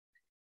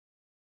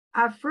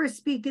Our first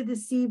speaker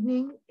this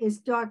evening is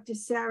Dr.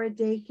 Sara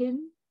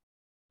Daykin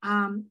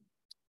from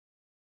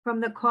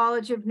the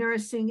College of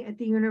Nursing at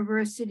the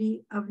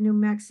University of New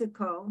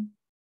Mexico.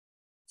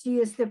 She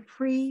is the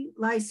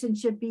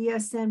pre-licensure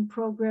BSN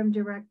program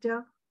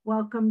director.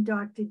 Welcome,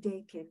 Dr.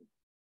 Daykin.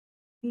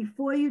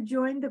 Before you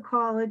joined the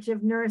College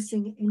of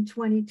Nursing in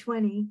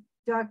 2020,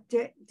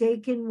 Dr.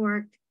 Daykin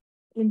worked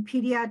in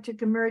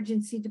pediatric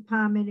emergency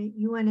department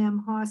at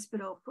UNM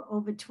Hospital for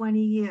over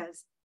 20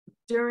 years.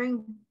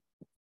 During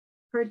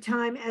her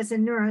time as a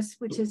nurse,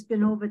 which has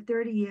been over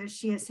 30 years,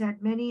 she has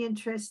had many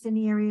interests in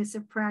areas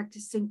of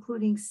practice,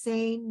 including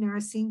SANE,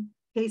 nursing,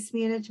 case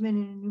management,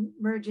 and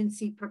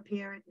emergency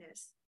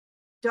preparedness.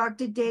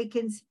 Dr.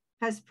 Daykin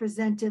has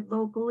presented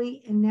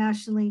locally and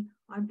nationally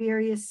on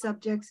various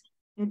subjects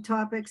and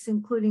topics,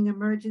 including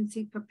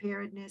emergency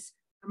preparedness,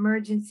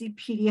 emergency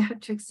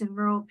pediatrics, and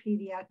rural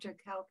pediatric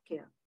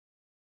healthcare.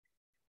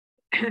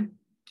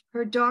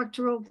 Her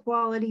doctoral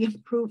quality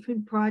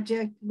improvement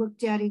project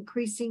looked at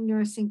increasing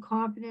nursing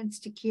confidence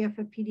to care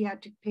for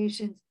pediatric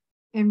patients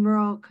in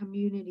rural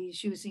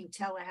communities using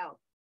telehealth.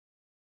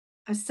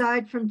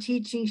 Aside from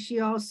teaching, she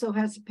also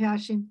has a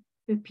passion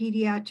for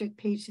pediatric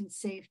patient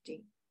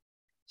safety.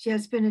 She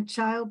has been a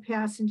child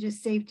passenger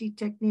safety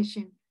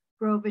technician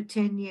for over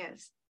 10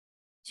 years.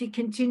 She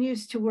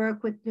continues to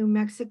work with New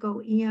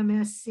Mexico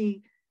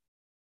EMSC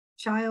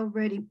Child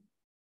Ready,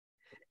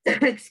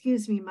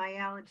 excuse me, my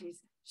allergies,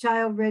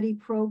 Child Ready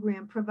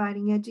program,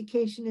 providing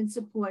education and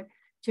support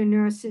to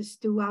nurses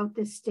throughout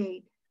the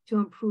state to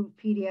improve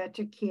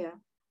pediatric care.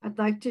 I'd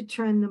like to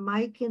turn the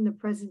mic and the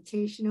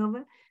presentation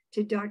over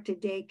to Dr.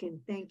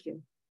 Daykin. Thank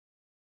you.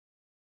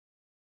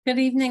 Good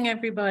evening,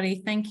 everybody.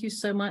 Thank you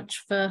so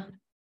much for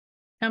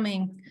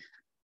coming.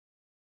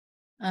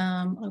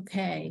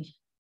 Okay.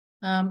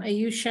 Are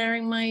you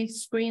sharing my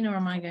screen or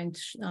am I going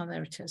to? Oh,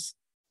 there it is.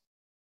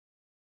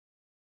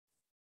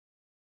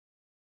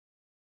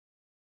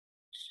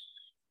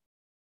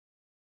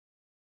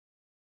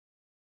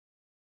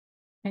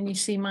 Can you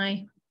see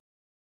my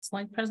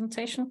slide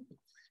presentation?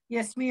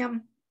 Yes,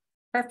 ma'am.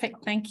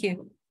 Perfect. Thank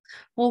you.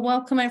 Well,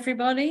 welcome,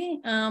 everybody.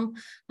 And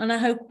I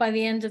hope by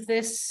the end of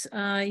this,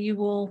 you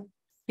will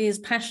be as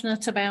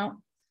passionate about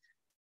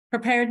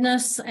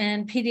preparedness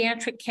and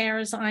pediatric care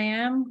as I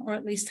am, or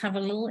at least have a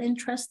little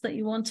interest that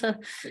you want to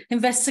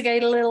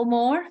investigate a little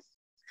more.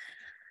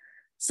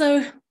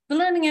 So the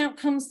learning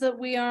outcomes that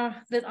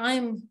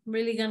I'm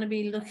really going to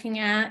be looking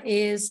at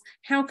is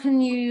how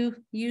can you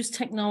use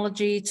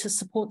technology to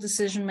support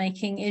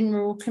decision-making in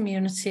rural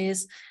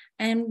communities?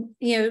 And,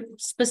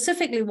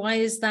 specifically, why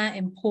is that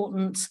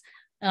important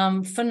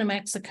for New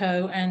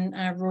Mexico and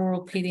our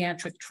rural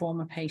pediatric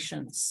trauma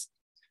patients?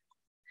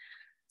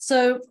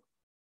 So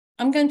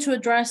I'm going to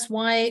address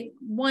why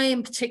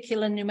in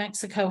particular New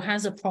Mexico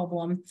has a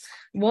problem.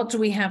 What do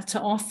we have to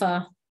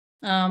offer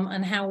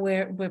and how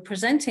we're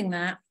presenting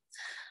that.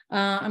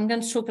 I'm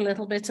going to talk a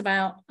little bit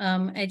about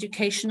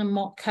education and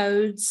mock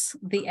codes,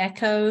 the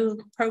ECHO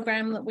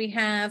program that we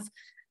have.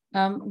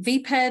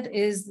 VPED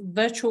is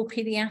Virtual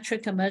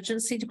Pediatric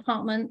Emergency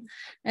Department.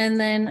 And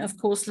then, of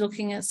course,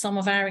 looking at some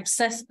of our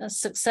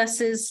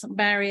successes,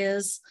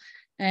 barriers,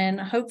 and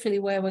hopefully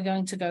where we're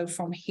going to go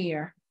from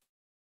here.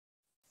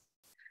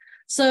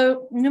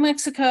 So New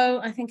Mexico,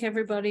 I think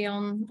everybody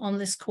on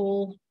this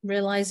call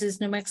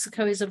realizes New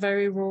Mexico is a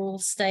very rural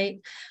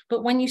state.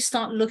 But when you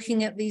start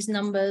looking at these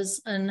numbers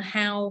and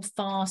how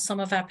far some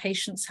of our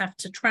patients have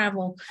to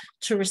travel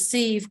to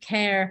receive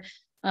care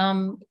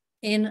in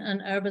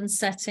an urban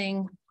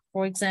setting,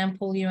 for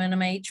example,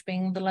 UNMH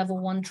being the level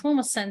 1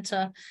 trauma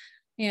center,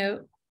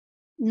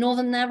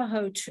 Northern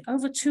Navajo,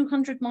 over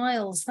 200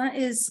 miles. That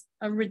is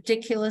a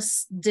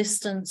ridiculous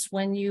distance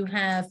when you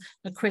have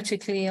a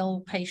critically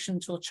ill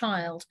patient or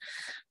child.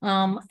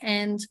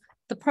 And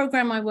the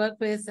program I work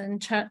with in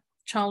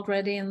Child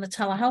Ready and the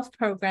telehealth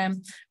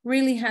program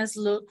really has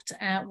looked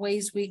at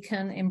ways we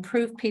can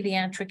improve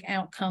pediatric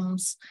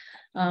outcomes.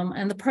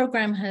 And the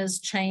program has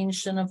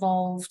changed and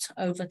evolved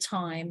over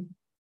time.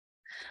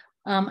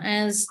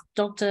 As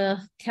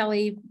Dr.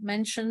 Kelly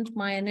mentioned,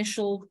 my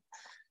initial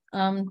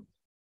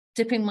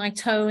dipping my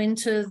toe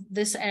into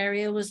this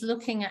area was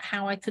looking at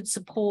how I could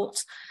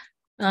support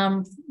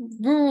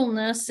rural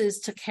nurses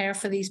to care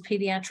for these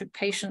pediatric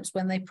patients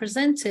when they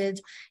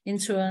presented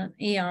into an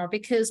ER,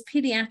 because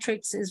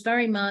pediatrics is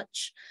very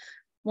much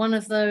one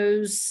of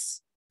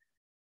those,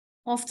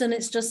 often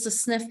it's just a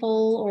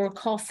sniffle or a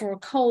cough or a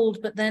cold,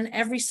 but then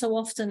every so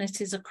often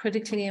it is a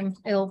critically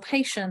ill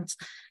patient.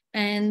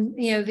 And,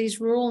 these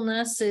rural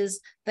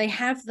nurses, they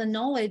have the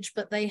knowledge,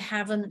 but they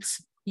haven't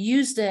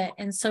used it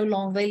in so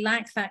long, they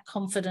lack that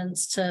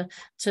confidence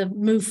to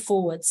move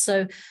forward.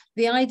 So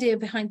the idea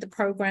behind the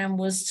program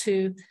was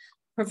to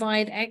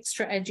provide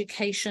extra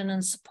education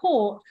and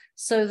support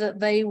so that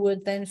they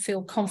would then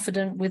feel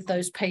confident with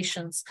those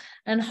patients.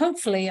 And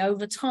hopefully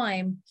over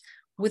time,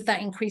 with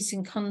that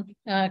increasing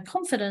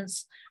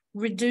confidence,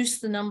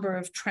 reduce the number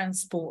of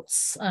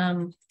transports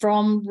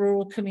from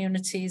rural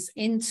communities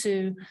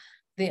into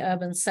the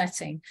urban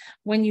setting.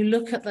 When you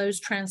look at those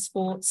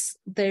transports,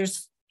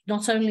 there's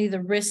not only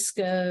the risk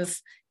of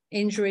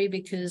injury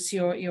because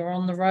you're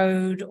on the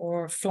road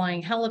or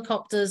flying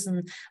helicopters,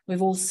 and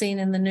we've all seen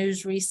in the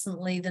news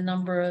recently the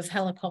number of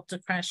helicopter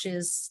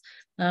crashes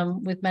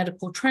with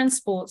medical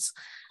transports.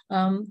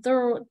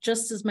 There are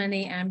just as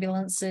many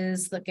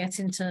ambulances that get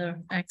into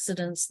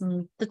accidents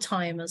and the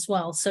time as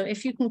well. So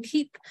if you can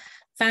keep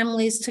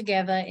families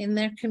together in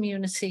their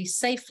community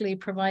safely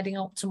providing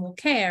optimal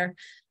care,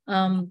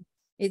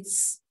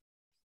 it's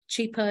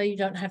cheaper, you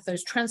don't have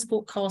those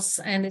transport costs,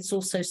 and it's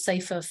also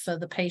safer for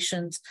the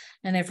patient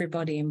and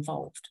everybody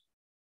involved.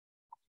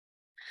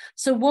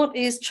 So what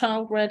is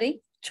Child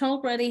Ready?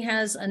 Child Ready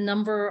has a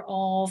number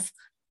of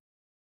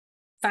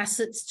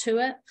facets to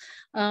it.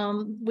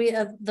 We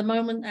at the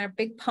moment, our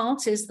big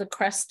part is the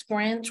CRREST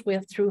grant. We're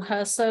through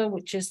HRSA,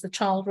 which is the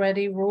Child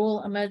Ready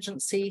Rural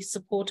Emergency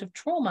Supportive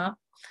Trauma.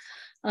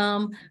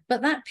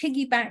 But that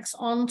piggybacks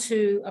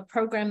onto a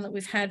program that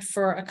we've had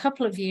for a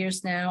couple of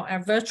years now,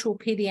 our virtual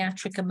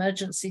pediatric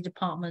emergency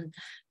department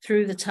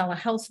through the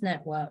telehealth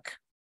network.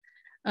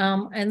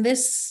 And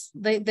this,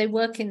 they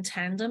work in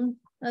tandem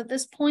at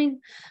this point.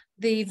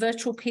 The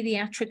virtual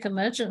pediatric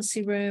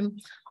emergency room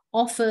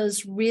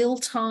offers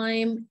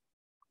real-time,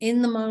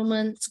 in the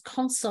moment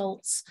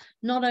consults,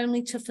 not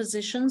only to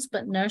physicians,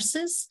 but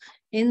nurses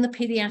in the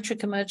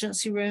pediatric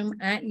emergency room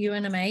at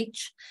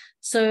UNMH.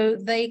 So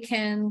they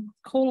can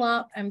call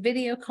up and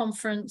video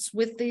conference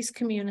with these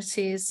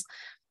communities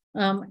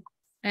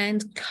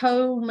and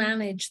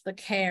co-manage the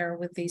care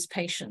with these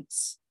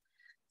patients.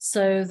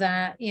 So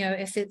that, you know,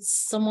 if it's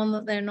someone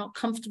that they're not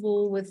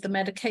comfortable with the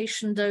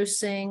medication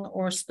dosing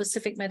or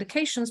specific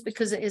medications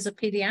because it is a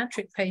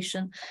pediatric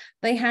patient,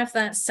 they have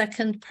that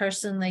second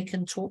person they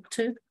can talk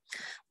to.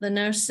 The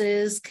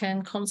nurses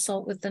can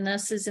consult with the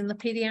nurses in the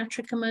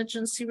pediatric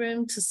emergency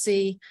room to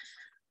see,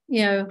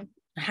 you know,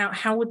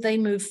 how would they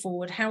move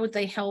forward? How would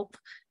they help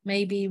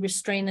maybe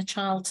restrain a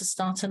child to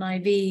start an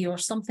IV or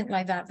something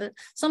like that, but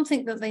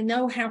something that they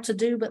know how to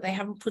do, but they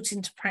haven't put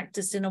into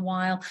practice in a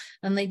while.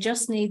 And they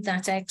just need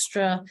that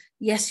extra,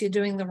 yes, you're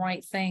doing the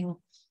right thing,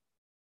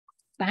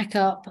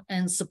 backup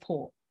and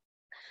support.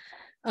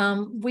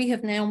 We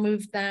have now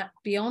moved that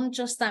beyond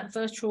just that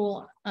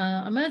virtual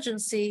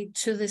emergency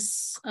to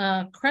this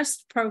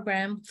CRREST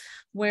program,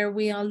 where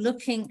we are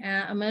looking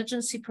at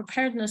emergency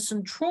preparedness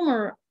and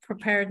trauma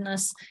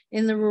preparedness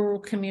in the rural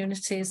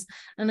communities.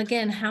 And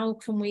again, how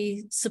can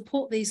we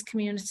support these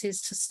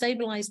communities to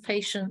stabilize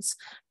patients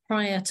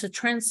prior to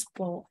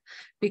transport?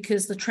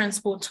 Because the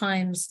transport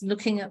times,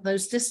 looking at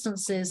those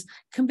distances,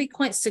 can be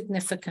quite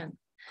significant.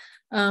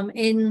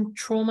 In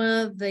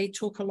trauma, they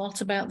talk a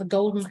lot about the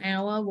golden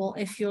hour. Well,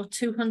 if you're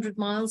 200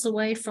 miles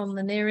away from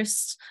the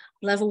nearest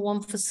level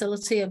 1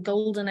 facility, a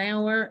golden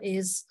hour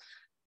is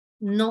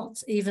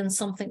not even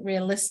something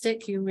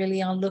realistic. You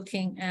really are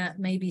looking at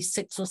maybe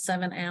 6 or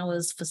 7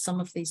 hours for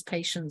some of these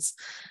patients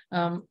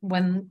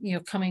when you're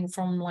coming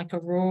from like a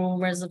rural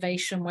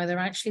reservation where they're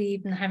actually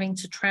even having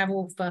to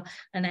travel for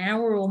an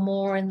hour or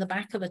more in the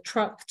back of a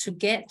truck to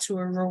get to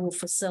a rural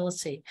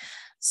facility.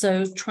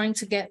 So trying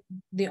to get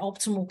the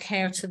optimal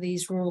care to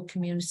these rural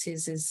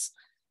communities is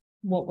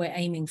what we're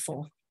aiming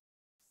for.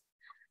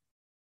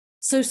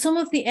 So some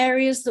of the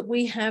areas that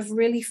we have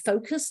really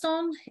focused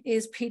on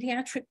is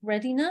pediatric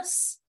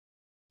readiness.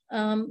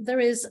 There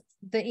is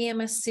the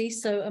EMSC,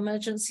 so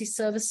Emergency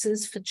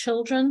Services for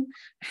Children,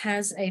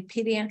 has a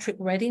pediatric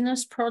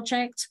readiness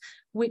project,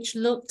 which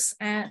looks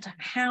at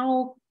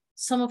how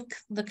some of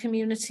the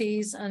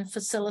communities and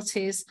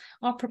facilities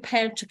are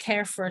prepared to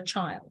care for a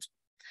child.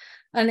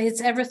 And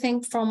it's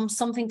everything from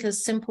something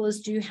as simple as,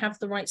 do you have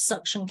the right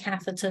suction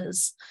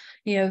catheters,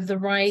 you know, the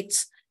right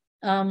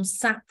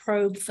SAP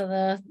probe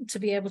for to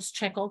be able to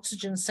check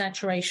oxygen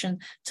saturation,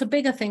 to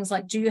bigger things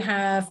like, do you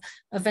have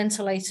a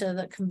ventilator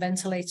that can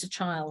ventilate a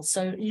child?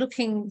 So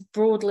looking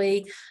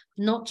broadly,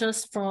 not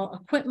just for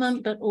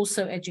equipment, but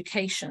also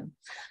education.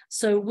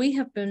 So we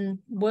have been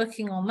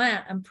working on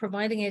that and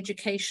providing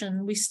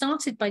education. We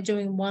started by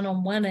doing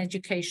one-on-one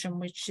education,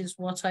 which is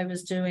what I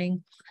was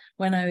doing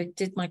when I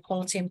did my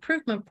quality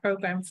improvement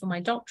program for my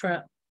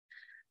doctorate.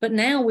 But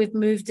now we've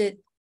moved it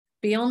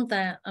beyond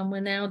that, and we're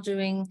now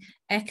doing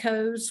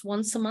echoes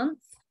once a month.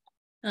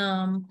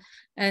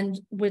 And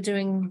we're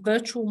doing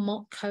virtual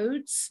mock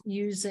codes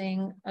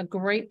using a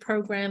great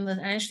program that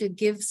actually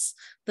gives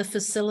the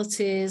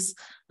facilities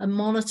a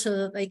monitor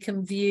that they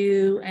can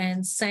view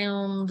and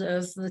sound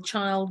of the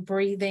child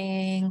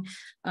breathing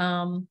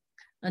and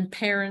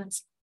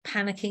parents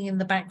panicking in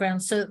the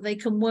background, so that they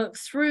can work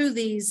through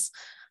these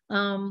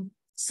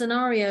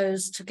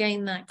scenarios to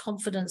gain that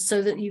confidence,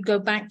 so that you go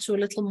back to a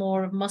little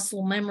more of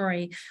muscle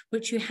memory,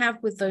 which you have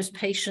with those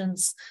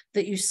patients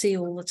that you see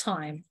all the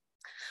time.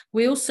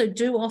 We also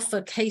do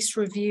offer case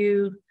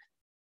review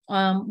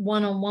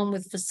one-on-one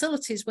with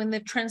facilities when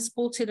they've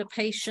transported a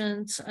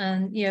patient,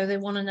 and you know, they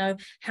want to know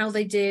how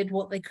they did,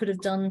 what they could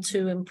have done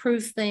to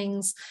improve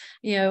things,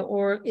 you know,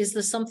 or is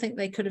there something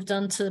they could have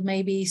done to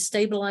maybe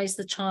stabilize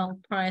the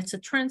child prior to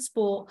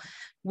transport,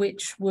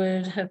 which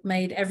would have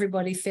made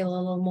everybody feel a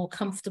little more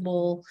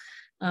comfortable.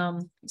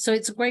 So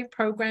it's a great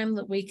program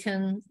that we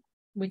can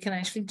we can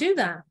actually do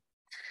that.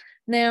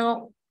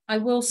 Now, I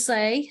will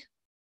say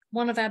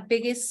one of our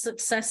biggest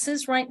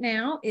successes right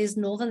now is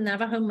Northern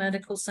Navajo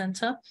Medical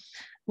Center,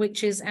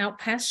 which is out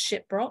past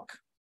Shiprock.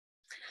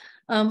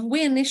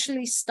 We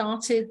initially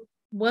started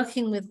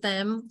working with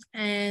them,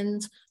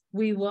 and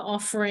we were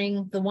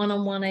offering the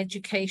one-on-one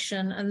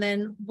education. And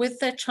then with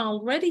their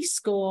Child Ready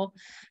score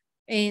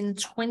in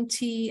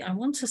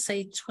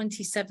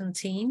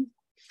 2017,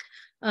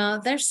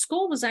 their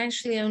score was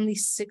actually only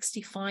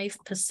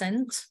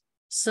 65%,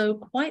 so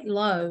quite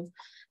low.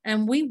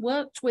 And we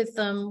worked with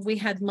them. We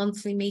had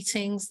monthly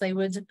meetings. They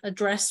would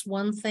address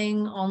one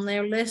thing on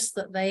their list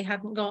that they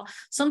hadn't got.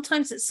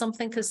 Sometimes it's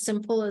something as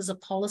simple as a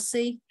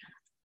policy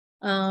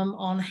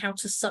on how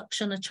to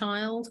suction a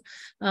child,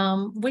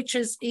 which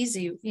is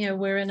easy. You know,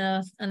 we're in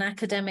an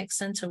academic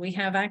center. We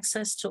have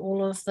access to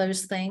all of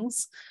those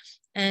things.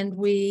 And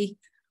we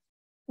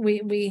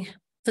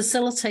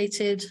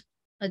facilitated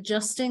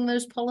adjusting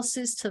those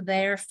policies to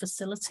their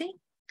facility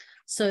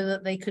so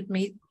that they could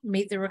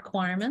meet the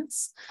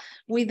requirements.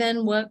 We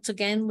then worked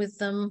again with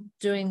them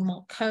doing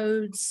mock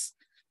codes,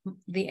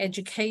 the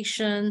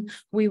education.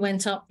 We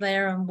went up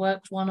there and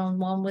worked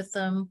one-on-one with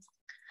them.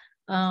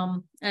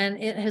 And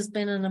it has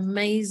been an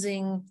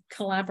amazing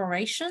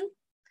collaboration.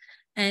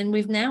 And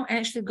we've now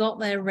actually got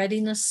their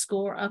readiness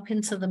score up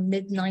into the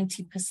mid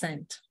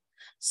 90%.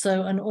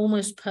 So an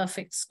almost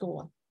perfect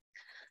score.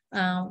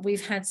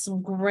 We've had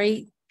some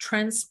great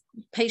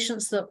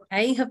patients that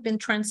have been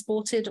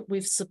transported.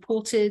 We've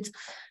supported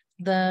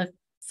the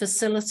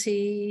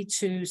facility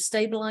to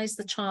stabilize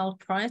the child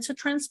prior to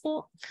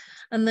transport.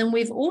 And then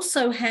we've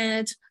also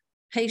had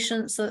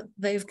patients that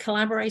they've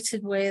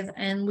collaborated with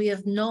and we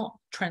have not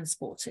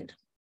transported.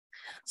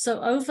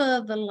 So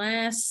over the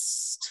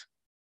last,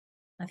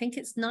 I think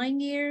it's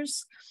 9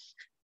 years,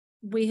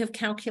 we have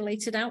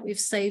calculated out, we've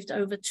saved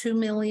over $2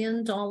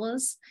 million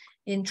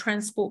in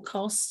transport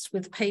costs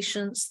with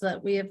patients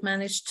that we have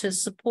managed to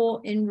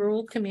support in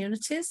rural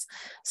communities,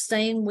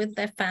 staying with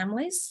their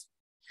families.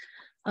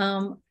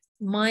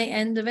 My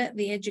end of it,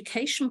 the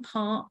education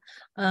part,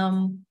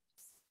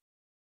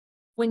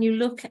 when you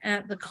look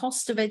at the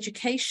cost of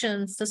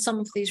education for some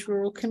of these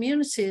rural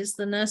communities,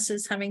 the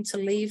nurses having to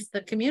leave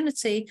the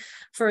community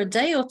for a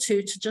day or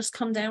two to just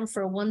come down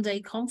for a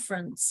one-day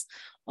conference,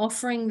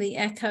 offering the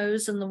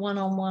echoes and the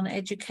one-on-one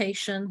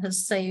education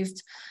has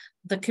saved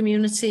the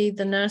community,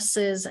 the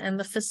nurses, and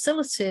the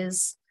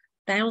facilities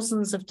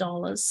thousands of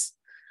dollars.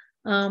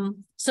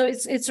 So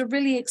it's a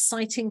really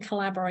exciting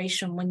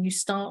collaboration when you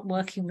start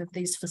working with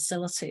these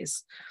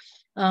facilities.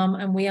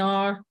 And we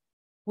are,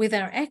 with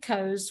our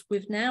echoes,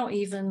 we've now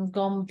even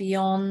gone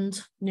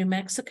beyond New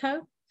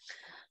Mexico.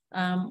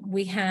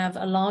 We have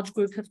a large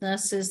group of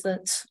nurses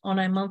that on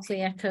our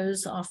monthly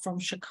echoes are from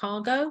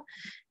Chicago,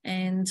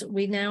 and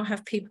we now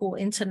have people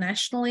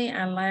internationally.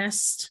 Our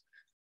last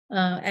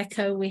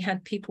echo, we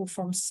had people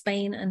from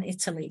Spain and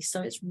Italy.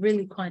 So it's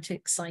really quite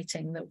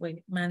exciting that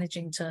we're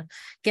managing to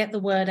get the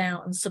word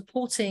out and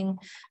supporting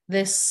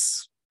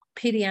this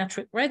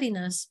pediatric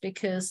readiness,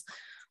 because,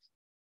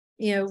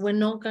 you know, we're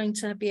not going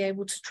to be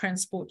able to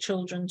transport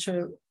children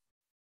to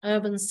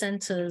urban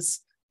centers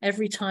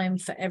every time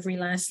for every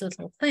last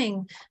little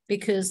thing,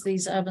 because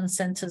these urban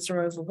centers are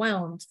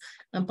overwhelmed.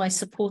 And by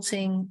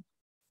supporting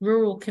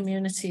rural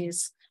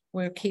communities,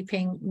 we're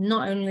keeping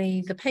not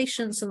only the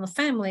patients and the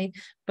family,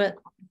 but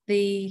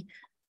the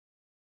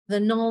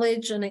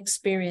knowledge and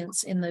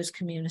experience in those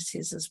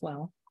communities as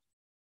well.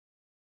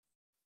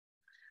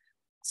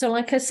 So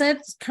like I said,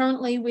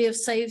 currently we have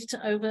saved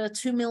over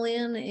 $2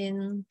 million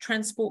in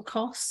transport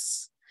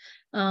costs.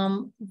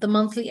 The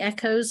monthly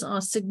echoes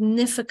are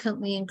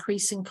significantly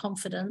increasing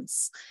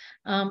confidence.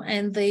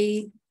 And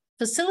the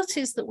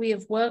facilities that we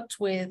have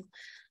worked with,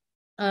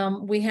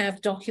 we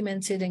have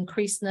documented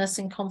increased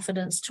nursing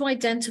confidence to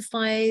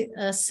identify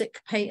a sick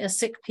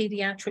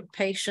pediatric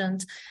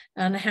patient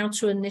and how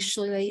to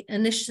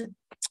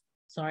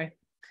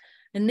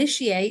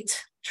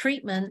initiate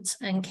treatment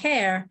and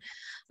care,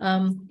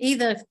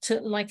 either to,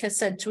 like I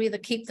said, to either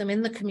keep them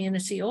in the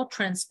community or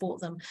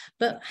transport them.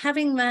 But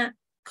having that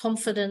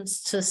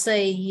confidence to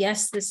say,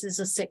 yes, this is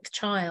a sick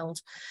child,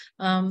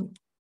 you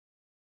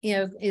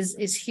know,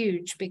 is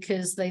huge,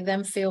 because they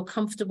then feel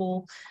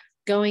comfortable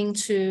going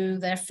to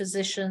their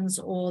physicians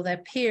or their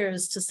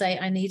peers to say,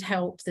 I need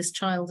help, this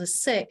child is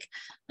sick,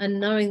 and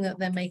knowing that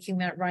they're making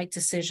that right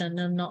decision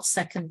and not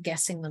second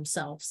guessing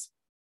themselves.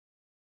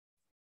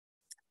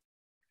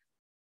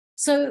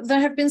 So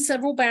there have been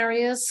several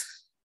barriers.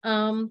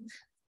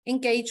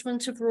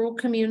 Engagement of rural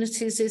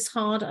communities is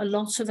hard. A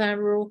lot of our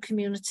rural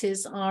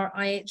communities are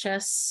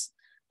IHS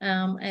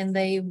and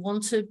they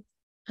want to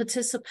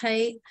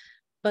participate,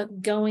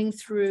 but going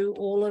through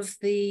all of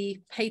the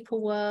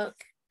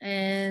paperwork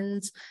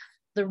and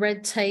the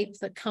red tape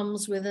that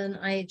comes with an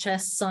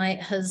IHS site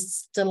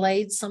has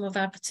delayed some of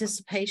our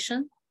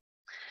participation.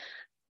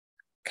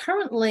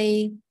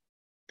 Currently,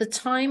 the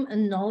time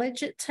and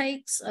knowledge it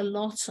takes, a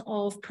lot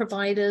of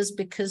providers,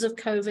 because of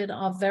COVID,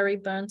 are very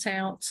burnt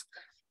out.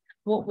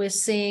 What we're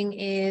seeing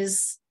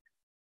is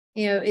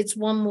you know, it's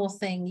one more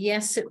thing.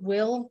 Yes, it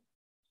will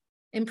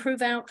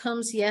improve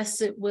outcomes.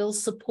 Yes, it will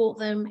support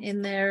them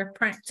in their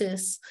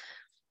practice,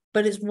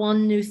 but it's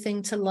one new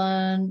thing to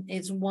learn.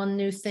 It's one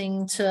new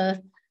thing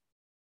to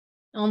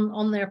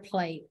on their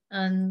plate.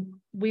 And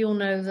we all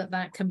know that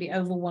that can be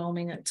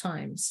overwhelming at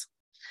times.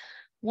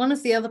 One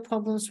of the other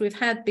problems we've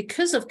had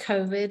because of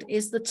COVID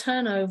is the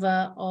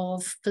turnover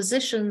of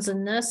physicians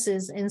and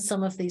nurses in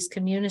some of these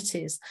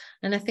communities.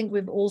 And I think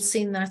we've all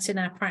seen that in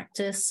our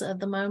practice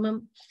at the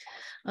moment.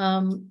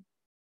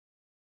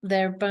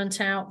 They're burnt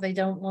out. They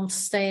don't want to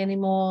stay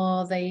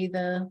anymore. They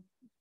either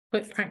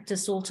quit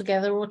practice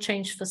altogether or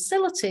change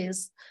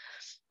facilities.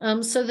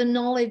 So the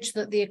knowledge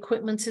that the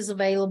equipment is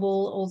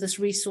available or this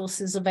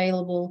resource is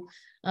available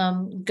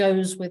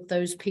goes with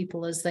those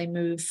people as they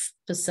move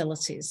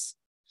facilities.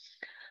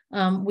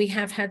 We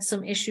have had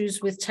some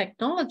issues with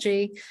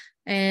technology,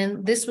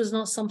 and this was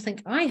not something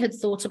I had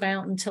thought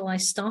about until I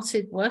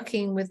started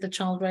working with the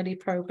Child Ready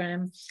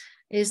program,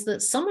 is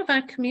that some of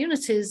our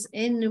communities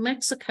in New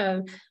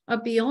Mexico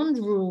are beyond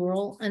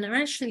rural and are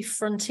actually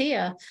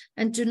frontier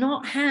and do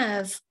not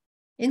have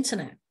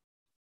internet.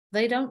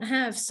 They don't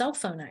have cell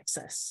phone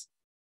access.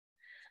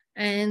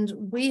 And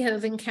we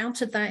have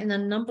encountered that in a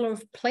number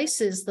of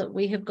places that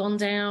we have gone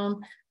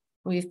down.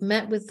 We've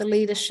met with the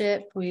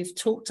leadership. We've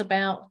talked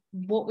about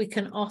what we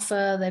can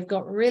offer. They've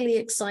got really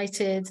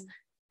excited.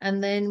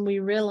 And then we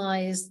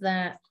realized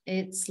that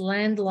it's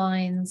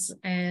landlines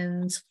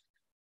and,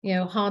 you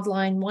know,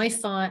 hardline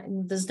Wi-Fi.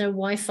 There's no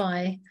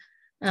Wi-Fi,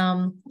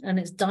 and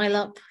it's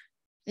dial-up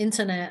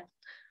internet,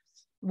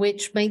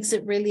 which makes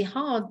it really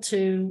hard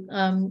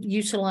to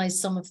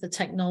utilize some of the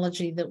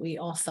technology that we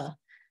offer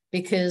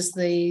because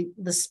the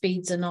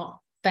speeds are not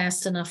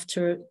fast enough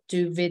to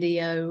do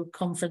video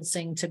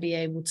conferencing to be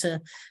able to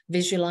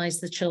visualize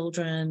the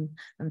children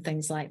and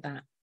things like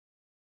that.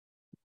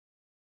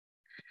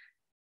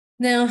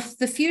 Now,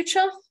 the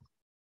future,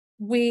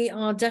 we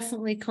are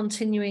definitely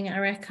continuing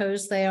our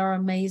echoes. They are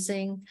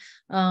amazing.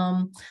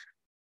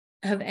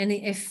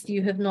 If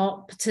you have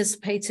not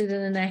participated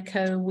in an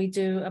echo, we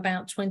do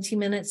about 20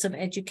 minutes of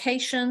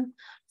education,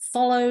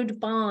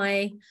 followed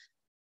by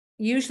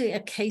usually a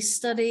case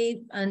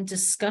study and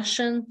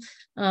discussion.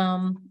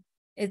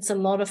 It's a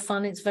lot of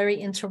fun. It's very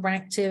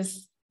interactive,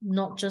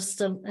 not just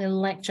a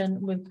lecture.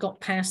 We've got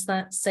past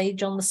that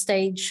sage on the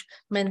stage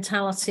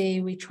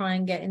mentality. We try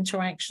and get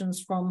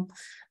interactions from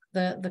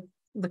the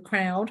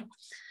crowd.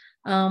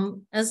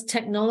 As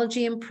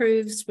technology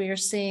improves, we are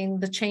seeing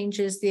the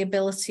changes, the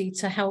ability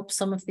to help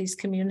some of these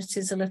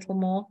communities a little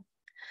more.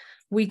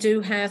 We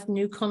do have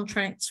new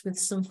contracts with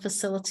some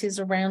facilities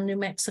around New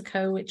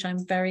Mexico, which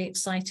I'm very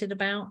excited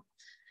about.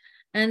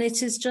 And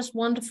it is just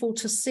wonderful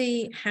to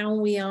see how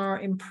we are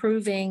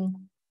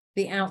improving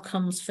the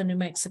outcomes for New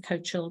Mexico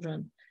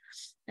children.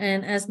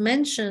 And as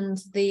mentioned,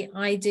 the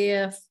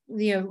idea,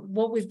 you know,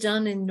 what we've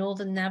done in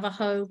Northern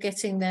Navajo,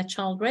 getting their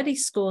Child Ready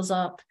scores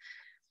up,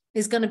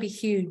 is going to be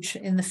huge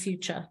in the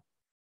future.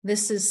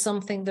 This is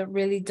something that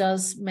really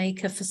does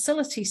make a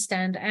facility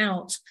stand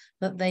out,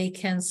 that they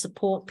can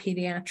support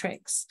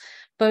pediatrics.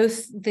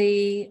 Both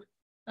the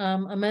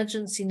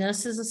Emergency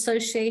Nurses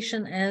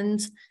Association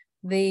and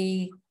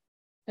the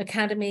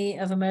Academy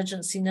of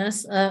Emergency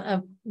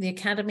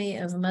Medicine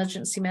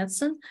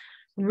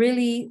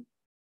really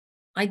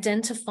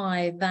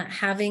identify that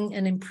having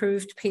an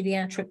improved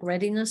pediatric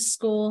readiness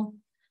score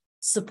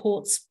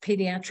supports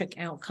pediatric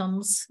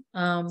outcomes.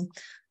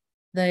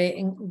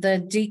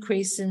 The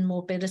decrease in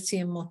morbidity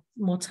and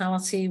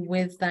mortality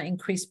with that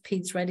increased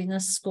PEDS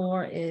readiness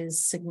score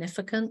is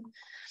significant.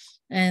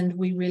 And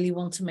we really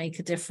want to make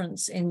a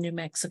difference in New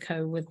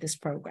Mexico with this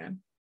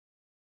program.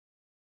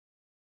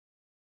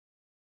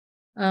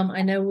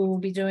 I know we will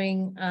be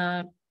doing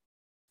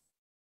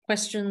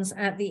questions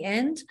at the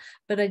end,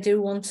 but I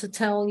do want to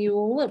tell you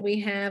all that we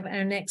have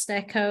our next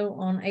echo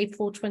on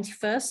April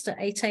 21st at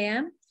 8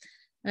 a.m.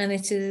 And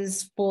it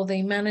is for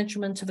the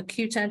management of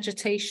acute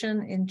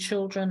agitation in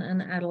children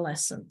and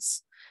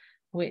adolescents,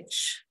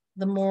 which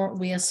the more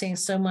we are seeing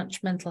so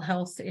much mental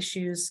health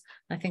issues,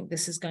 I think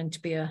this is going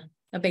to be a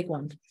big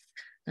one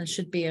and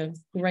should be a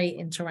great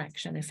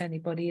interaction. If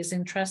anybody is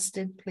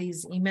interested,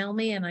 please email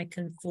me and I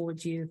can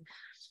forward you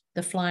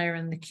the flyer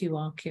and the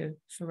QR code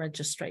for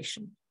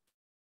registration.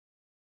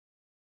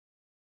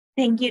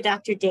 Thank you,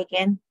 Dr.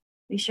 Daykin.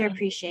 We sure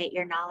appreciate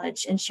your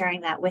knowledge and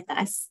sharing that with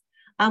us.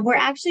 We're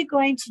actually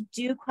going to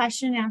do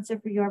question and answer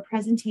for your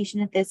presentation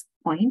at this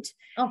point.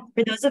 Oh.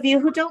 For those of you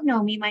who don't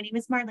know me, my name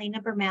is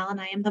Marlena Bermel, and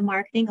I am the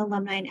Marketing,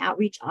 Alumni, and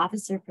Outreach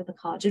Officer for the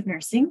College of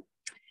Nursing.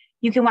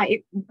 You can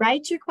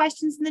write your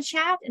questions in the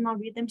chat, and I'll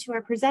read them to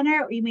our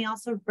presenter, or you may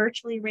also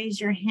virtually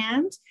raise your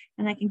hand,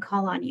 and I can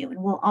call on you,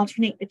 and we'll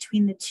alternate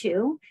between the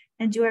two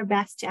and do our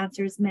best to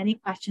answer as many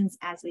questions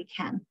as we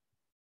can.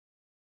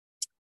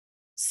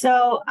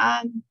 So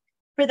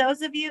for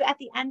those of you at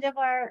the end of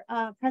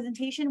our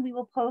presentation, we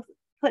will put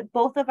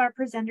both of our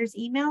presenters'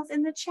 emails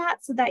in the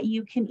chat so that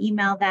you can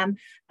email them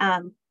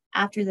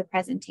after the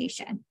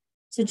presentation.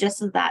 So just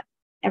so that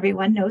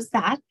everyone knows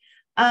that.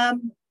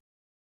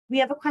 We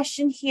have a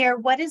question here.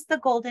 What is the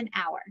golden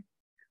hour?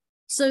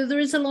 So there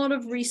is a lot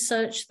of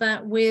research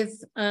that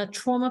with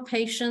trauma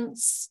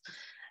patients,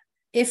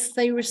 if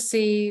they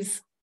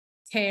receive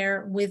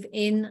care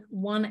within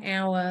 1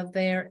 hour,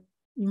 they're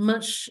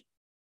much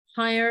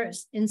higher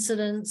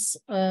incidence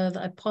of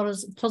a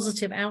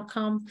positive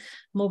outcome.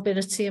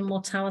 Morbidity and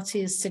mortality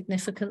is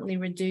significantly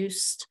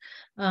reduced.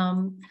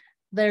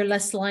 They're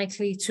less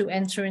likely to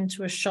enter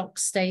into a shock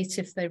state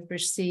if they've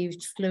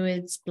received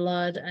fluids,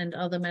 blood, and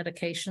other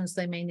medications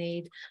they may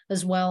need,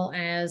 as well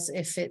as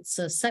if it's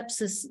a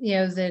sepsis, you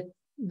know,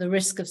 the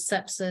risk of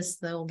sepsis,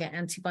 they'll get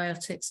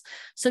antibiotics.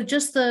 So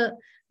just the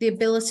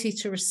ability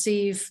to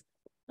receive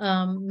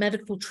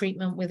medical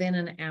treatment within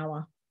an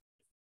hour.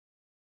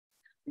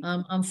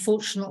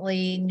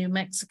 Unfortunately, New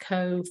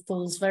Mexico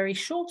falls very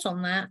short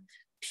on that,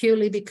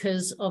 purely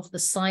because of the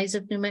size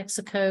of New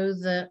Mexico,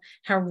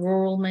 how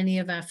rural many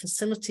of our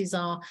facilities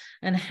are,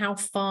 and how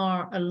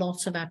far a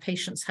lot of our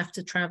patients have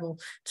to travel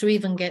to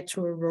even get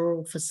to a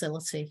rural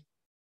facility.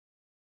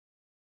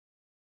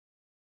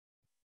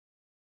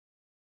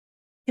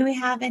 Do we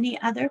have any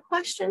other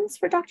questions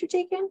for Dr.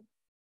 Daykin?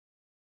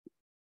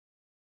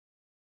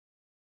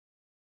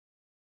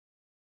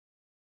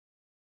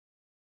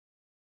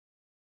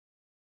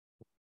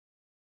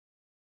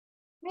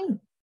 Great.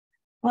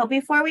 Well,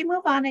 before we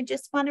move on, I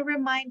just want to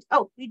remind,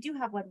 we do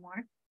have one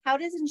more. How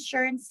does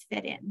insurance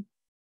fit in?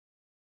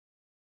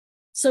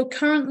 So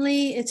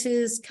currently it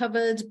is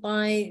covered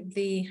by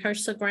the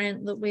HRSA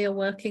grant that we are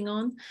working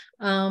on.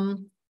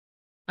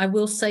 I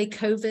will say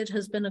COVID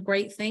has been a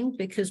great thing,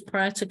 because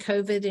prior to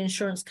COVID,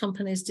 insurance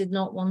companies did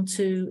not want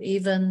to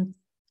even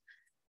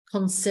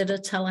consider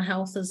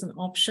telehealth as an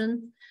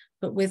option.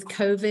 But with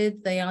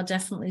COVID, they are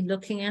definitely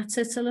looking at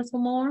it a little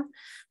more.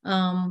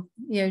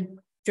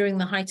 During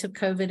the height of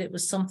COVID, it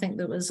was something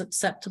that was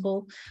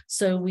acceptable.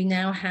 So we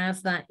now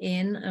have that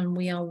in, and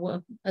we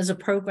are, as a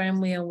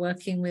program, we are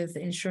working with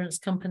insurance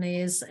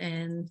companies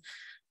and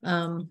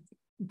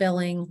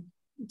billing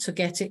to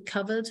get it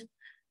covered.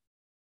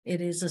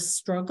 It is a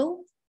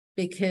struggle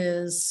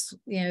because,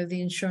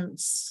 the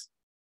insurance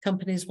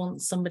companies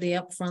want somebody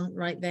up front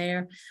right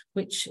there,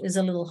 which is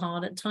a little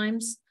hard at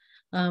times.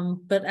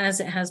 But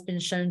as it has been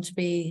shown to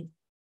be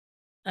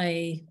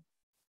a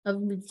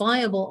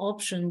viable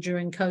option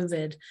during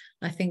COVID,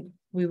 I think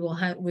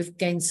we've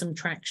gained some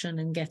traction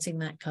in getting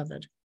that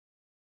covered.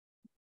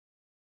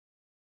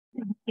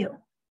 Thank you.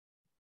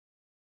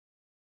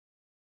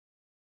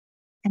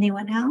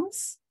 Anyone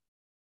else?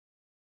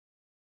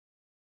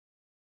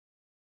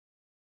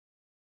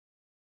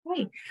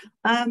 Great.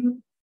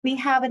 We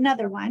have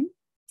another one.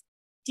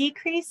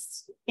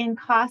 Decrease in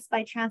cost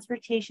by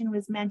transportation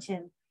was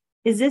mentioned.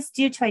 Is this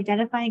due to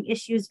identifying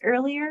issues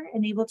earlier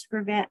and able to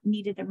prevent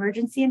needed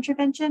emergency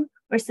intervention,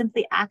 or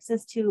simply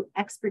access to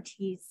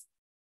expertise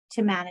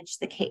to manage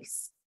the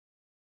case?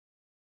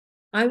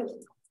 I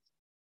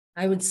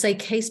would say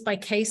case by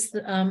case.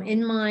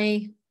 In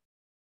my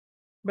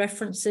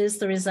references,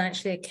 there is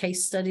actually a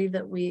case study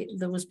that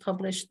was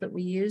published that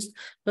we used,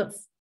 but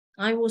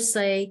I will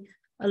say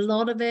a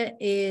lot of it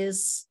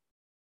is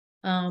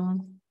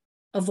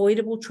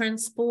avoidable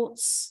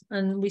transports,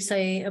 and we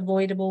say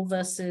avoidable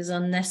versus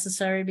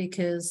unnecessary,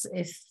 because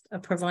if a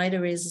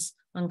provider is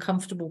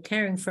uncomfortable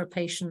caring for a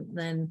patient,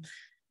 then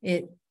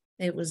it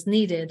was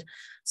needed.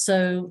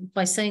 So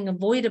by saying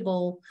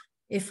avoidable,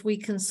 if we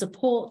can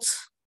support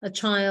a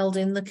child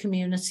in the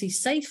community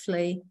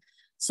safely,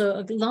 so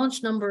a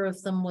large number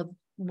of them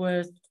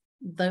were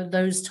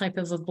those type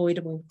of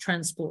avoidable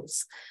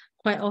transports.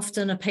 Quite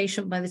often a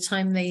patient, by the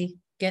time they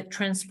get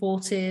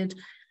transported,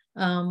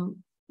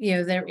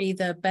 they're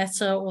either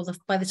better, or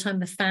by the time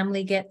the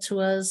family get to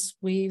us,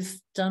 we've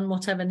done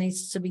whatever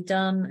needs to be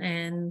done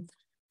and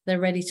they're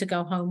ready to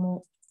go home.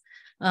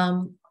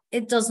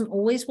 It doesn't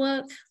always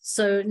work.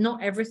 So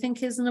not everything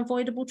is an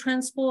avoidable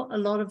transport. A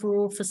lot of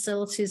rural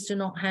facilities do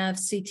not have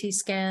CT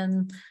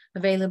scan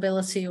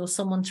availability or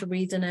someone to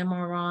read an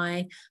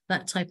MRI,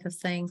 that type of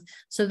thing.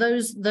 So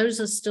those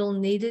are still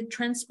needed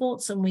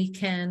transports, and we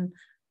can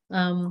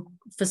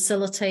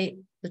facilitate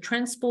the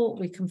transport.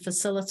 We can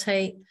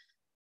facilitate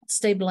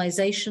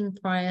stabilization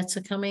prior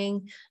to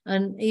coming,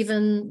 and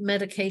even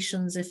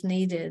medications if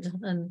needed,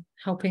 and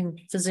helping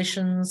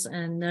physicians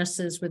and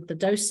nurses with the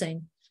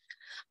dosing.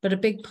 But a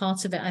big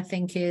part of it, I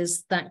think,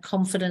 is that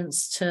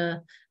confidence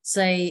to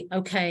say,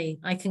 okay,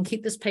 I can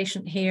keep this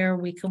patient here,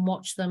 we can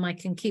watch them, I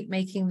can keep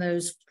making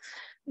those,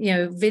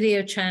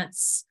 video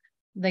chats.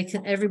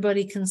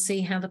 Everybody can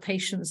see how the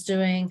patient's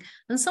doing.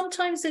 And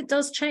sometimes it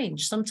does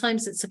change.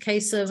 Sometimes it's a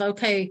case of,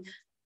 okay,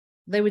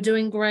 they were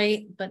doing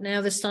great, but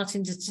now they're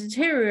starting to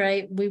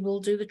deteriorate. We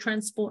will do the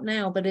transport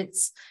now, but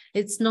it's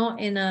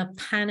not in a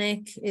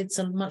panic. It's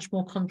a much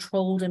more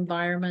controlled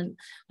environment.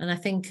 And I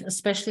think,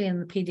 especially in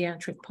the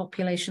pediatric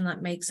population,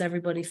 that makes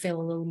everybody feel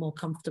a little more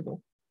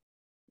comfortable.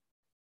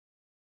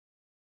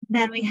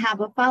 Then we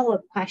have a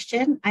follow-up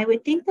question. I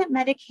would think that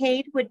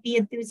Medicaid would be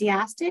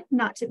enthusiastic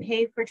not to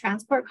pay for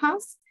transport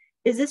costs.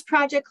 Is this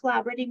project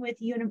collaborating with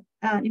New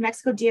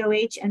Mexico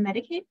DOH and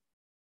Medicaid?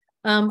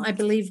 I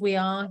believe we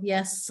are.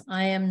 Yes,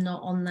 I am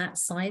not on that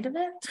side of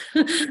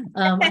it.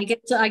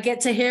 I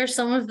get to hear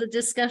some of the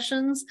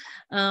discussions.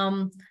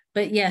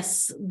 But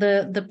yes,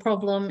 the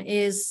problem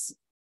is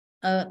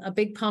a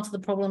big part of the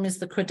problem is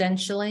the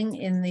credentialing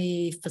in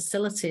the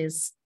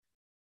facilities.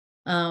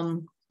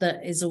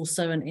 That is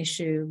also an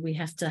issue. We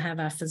have to have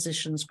our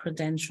physicians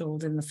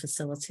credentialed in the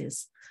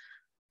facilities.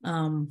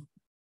 And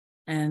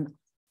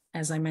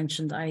as I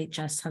mentioned,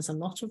 IHS has a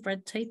lot of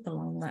red tape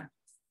along that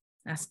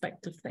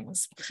aspect of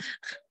things.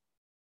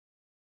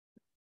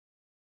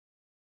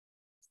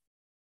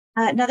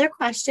 Another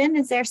question,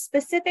 is there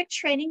specific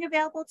training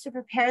available to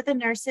prepare the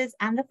nurses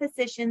and the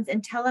physicians in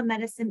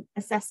telemedicine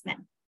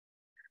assessment?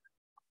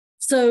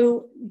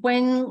 So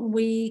when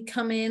we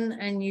come in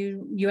and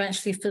you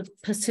actually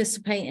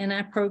participate in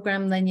our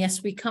program, then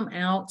yes, we come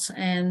out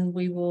and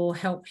we will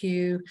help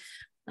you.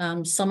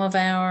 Some of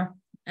our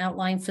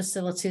outlying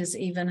facilities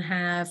even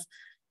have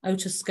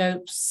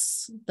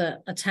otoscopes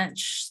that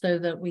attach so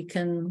that we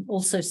can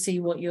also see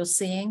what you're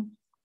seeing.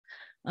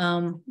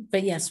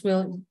 But yes,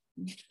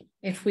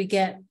 if we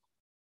get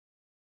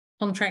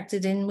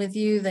contracted in with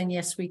you, then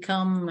yes, we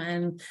come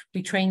and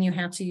we train you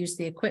how to use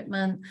the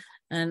equipment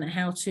and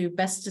how to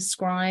best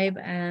describe,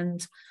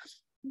 and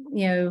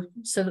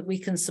so that we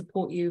can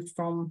support you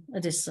from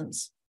a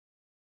distance.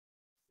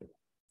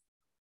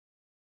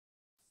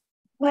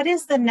 What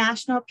is the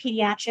National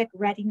Pediatric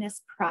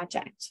Readiness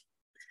Project?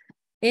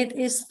 It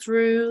is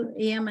through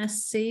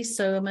EMSC,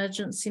 so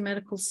Emergency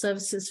Medical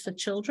Services for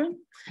Children.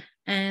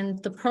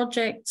 And the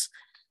project,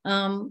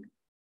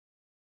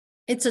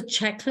 it's a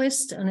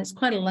checklist, and it's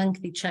quite a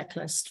lengthy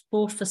checklist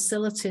for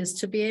facilities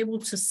to be able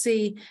to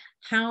see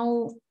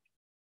how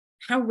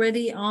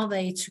ready are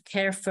they to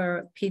care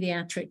for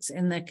pediatrics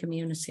in their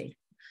community.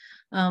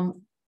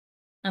 And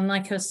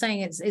like I was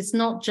saying, it's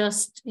not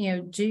just,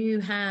 do you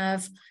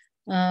have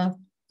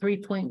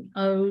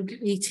 3.0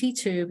 ET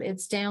tube?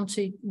 It's down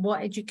to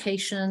what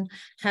education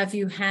have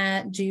you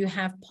had? Do you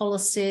have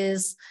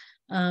policies?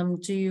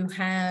 Do you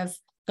have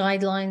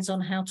guidelines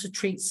on how to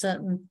treat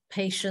certain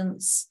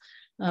patients,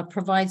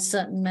 provide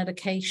certain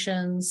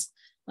medications?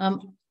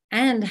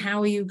 And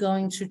how are you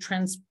going to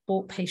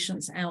transport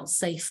patients out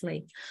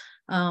safely?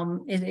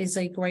 It is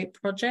a great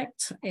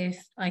project.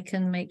 If I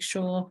can make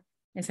sure,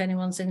 if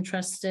anyone's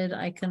interested,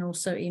 I can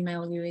also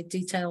email you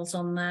details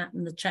on that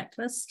and the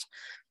checklist.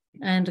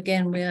 And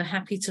again, we're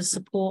happy to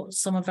support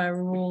some of our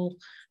rural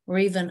or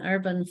even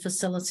urban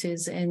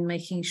facilities in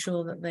making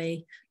sure that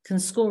they can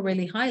score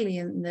really highly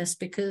in this,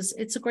 because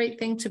it's a great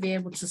thing to be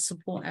able to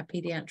support our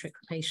pediatric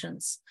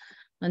patients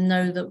and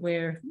know that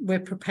we're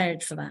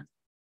prepared for that.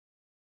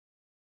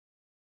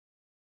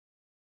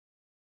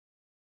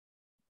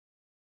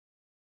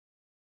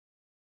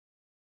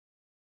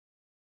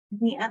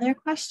 Any other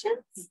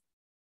questions?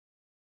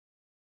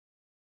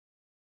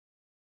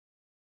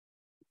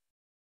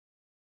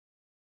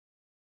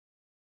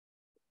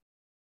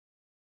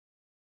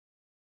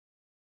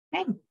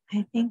 Okay,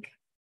 I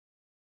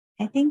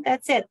think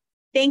that's it.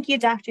 Thank you,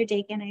 Dr.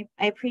 Daykin.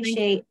 I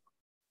appreciate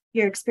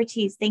your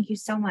expertise. Thank you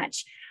so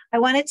much. I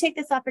want to take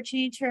this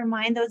opportunity to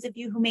remind those of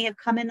you who may have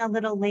come in a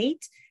little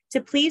late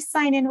to please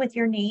sign in with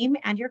your name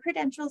and your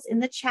credentials in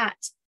the chat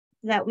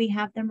so that we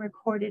have them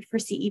recorded for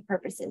CE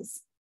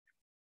purposes.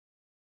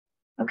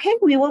 Okay,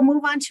 we will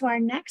move on to our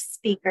next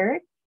speaker.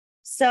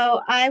 So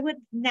I would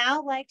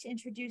now like to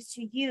introduce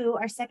to you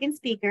our second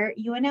speaker,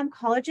 UNM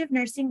College of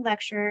Nursing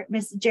lecturer,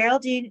 Ms.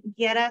 Geraldine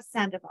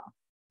Guerra-Sandoval.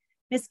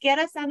 Ms.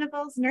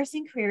 Guerra-Sandoval's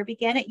nursing career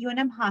began at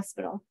UNM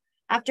Hospital.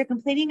 After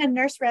completing a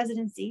nurse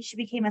residency, she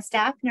became a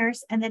staff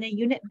nurse and then a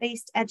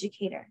unit-based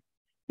educator.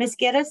 Ms.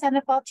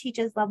 Guerra-Sandoval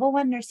teaches level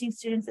 1 nursing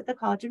students at the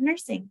College of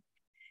Nursing.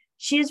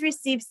 She has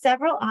received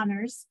several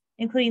honors,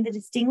 including the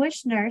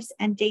Distinguished Nurse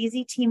and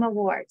Daisy Team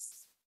Awards.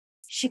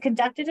 She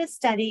conducted a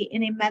study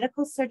in a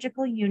medical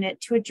surgical unit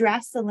to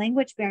address the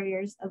language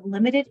barriers of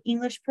limited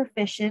English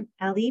proficient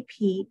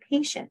LEP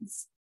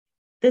patients.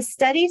 The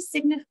study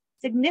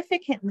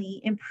significantly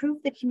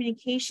improved the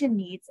communication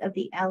needs of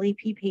the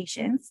LEP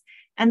patients,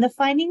 and the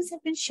findings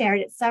have been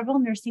shared at several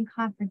nursing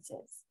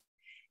conferences.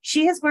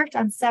 She has worked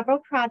on several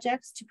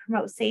projects to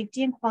promote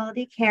safety and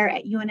quality care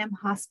at UNM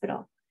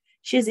Hospital.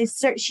 She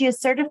is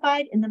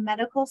certified in the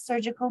medical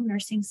surgical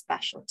nursing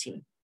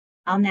specialty.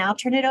 I'll now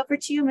turn it over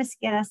to you, Ms.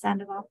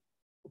 Guerra-Sandoval.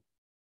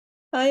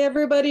 Hi,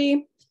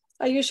 everybody.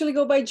 I usually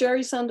go by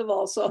Jerry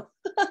Sandoval, so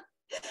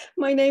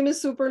my name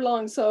is super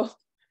long. So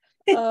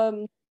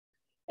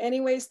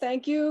anyways,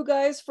 thank you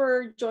guys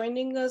for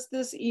joining us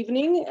this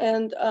evening.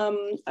 And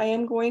I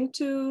am going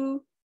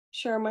to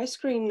share my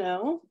screen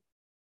now.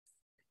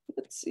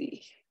 Let's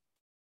see.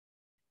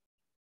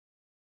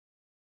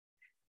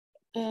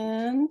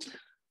 And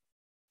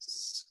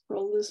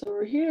scroll this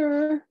over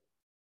here.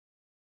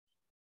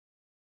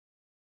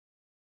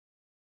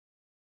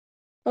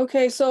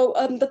 Okay, so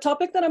the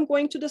topic that I'm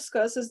going to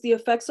discuss is the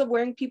effects of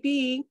wearing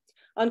PPE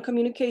on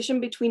communication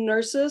between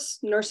nurses,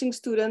 nursing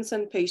students,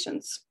 and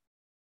patients.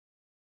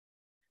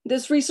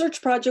 This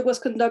research project was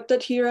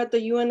conducted here at the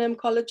UNM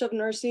College of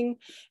Nursing.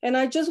 And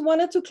I just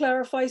wanted to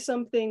clarify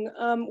something.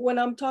 When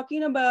I'm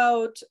talking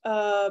about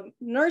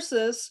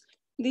nurses,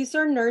 these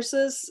are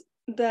nurses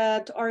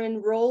that are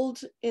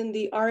enrolled in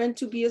the RN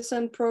to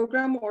BSN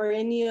program or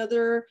any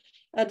other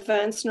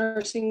advanced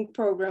nursing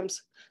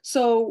programs.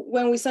 So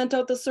when we sent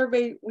out the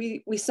survey,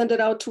 we sent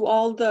it out to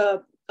all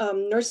the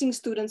nursing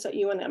students at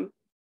UNM,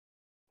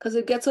 because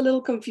it gets a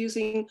little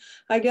confusing.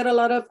 I get a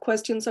lot of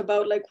questions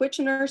about like which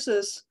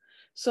nurses.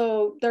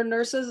 So they're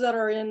nurses that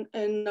are in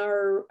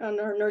our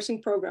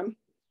nursing program.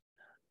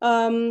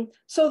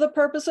 So the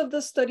purpose of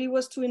the study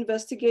was to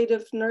investigate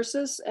if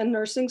nurses and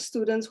nursing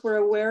students were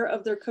aware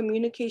of their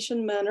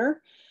communication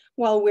manner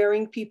while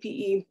wearing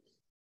PPE.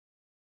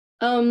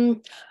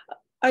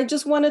 I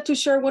just wanted to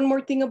share one more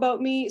thing about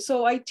me.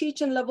 So I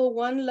teach in level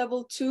 1,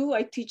 level 2,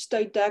 I teach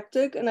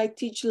didactic, and I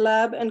teach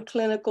lab and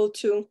clinical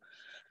too.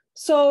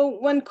 So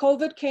when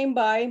COVID came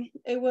by,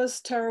 it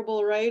was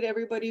terrible, right?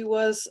 Everybody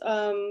was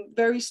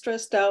very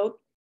stressed out.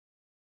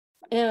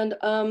 And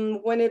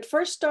when it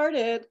first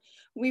started,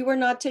 we were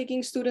not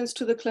taking students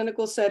to the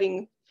clinical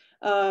setting.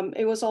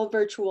 It was all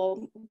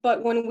virtual.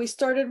 But when we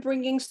started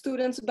bringing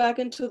students back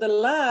into the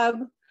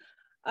lab,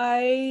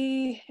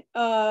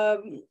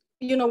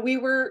 we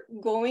were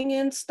going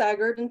in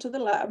staggered into the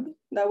lab.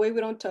 That way we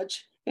don't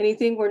touch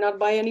anything. We're not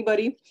by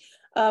anybody.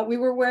 We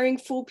were wearing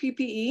full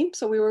PPE.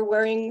 So we were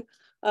wearing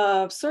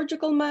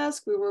surgical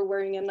mask. We were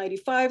wearing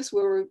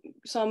N95s.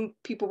 Some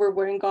people were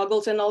wearing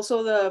goggles and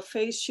also the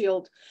face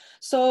shield.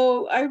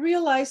 So I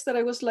realized that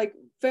it was like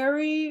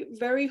very,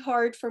 very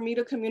hard for me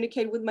to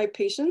communicate with my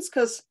patients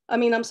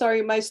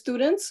my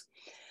students,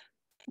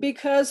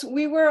 because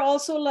we were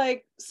also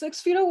like 6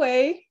 feet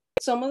away.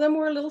 Some of them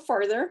were a little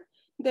farther.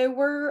 They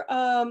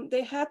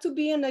had to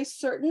be in a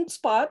certain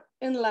spot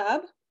in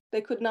lab.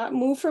 They could not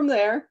move from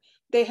there.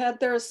 They had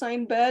their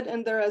assigned bed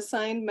and their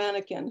assigned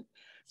mannequin.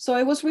 So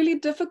it was really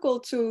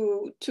difficult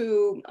to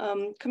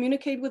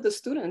communicate with the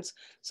students.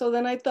 So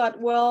then I thought,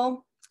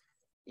 well,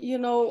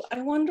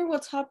 I wonder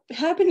what's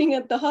happening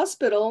at the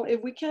hospital.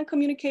 If we can't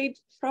communicate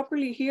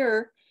properly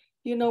here,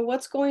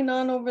 what's going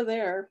on over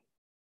there?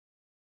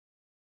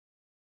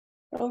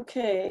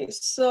 Okay,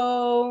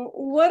 so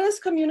what is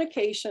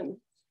communication?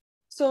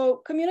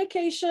 So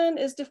communication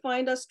is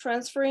defined as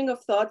transferring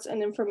of thoughts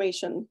and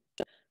information.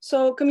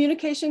 So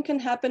communication can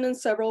happen in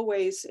several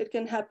ways. It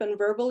can happen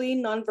verbally,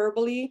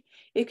 non-verbally.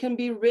 It can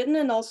be written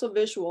and also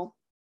visual.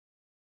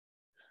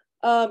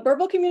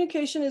 Verbal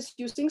communication is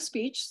using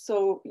speech.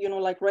 So,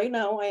 like right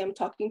now, I am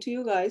talking to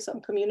you guys.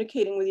 I'm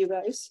communicating with you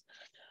guys.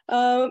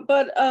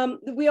 But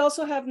we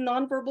also have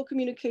non-verbal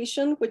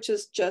communication, which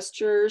is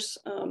gestures.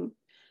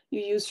 You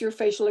use your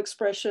facial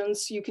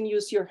expressions. You can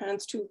use your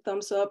hands to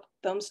thumbs up,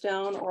 thumbs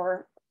down,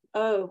 or,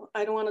 oh,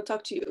 I don't want to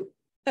talk to you.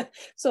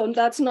 So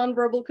that's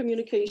nonverbal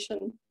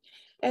communication.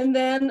 And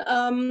then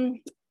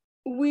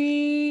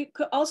we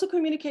also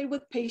communicate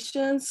with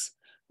patients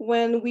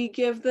when we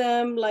give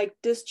them like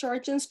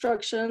discharge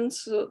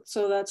instructions.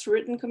 So that's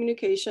written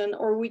communication,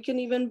 or we can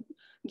even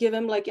give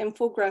them like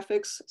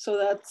infographics. So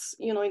that's,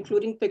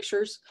 including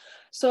pictures.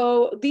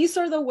 So these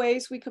are the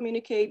ways we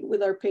communicate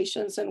with our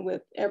patients and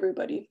with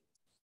everybody.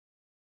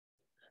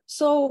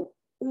 So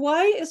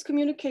why is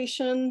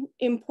communication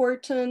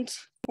important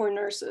for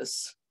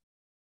nurses?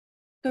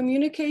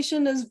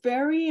 Communication is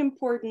very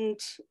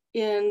important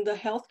in the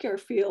healthcare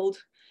field,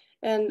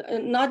 and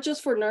not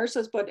just for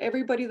nurses, but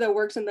everybody that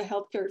works in the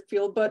healthcare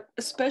field, but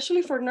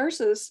especially for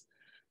nurses,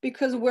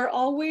 because we're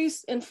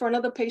always in front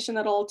of the patient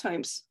at all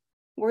times.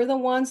 We're the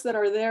ones that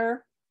are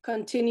there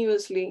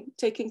continuously,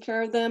 taking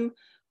care of them,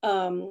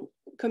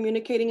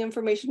 communicating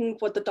information,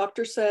 what the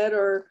doctor said,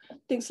 or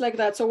things like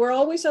that. So we're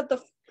always at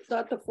the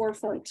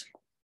forefront.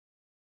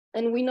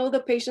 And we know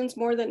the patients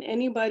more than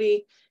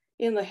anybody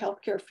in the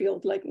healthcare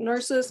field. Like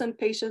nurses and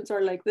patients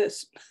are like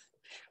this.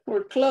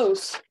 We're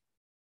close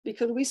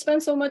because we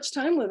spend so much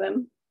time with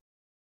them.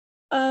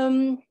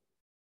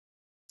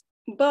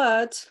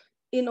 But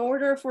in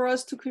order for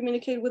us to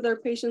communicate with our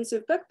patients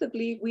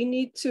effectively, we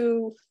need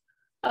to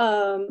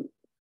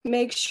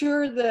make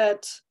sure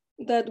that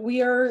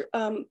we are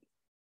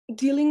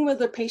dealing with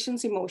the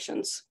patient's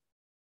emotions.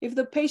 If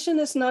the patient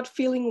is not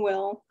feeling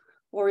well,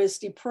 or is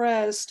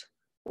depressed,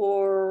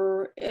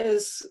 or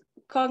is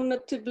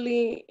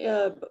cognitively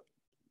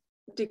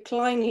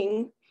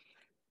declining,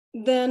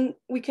 then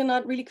we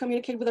cannot really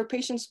communicate with our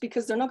patients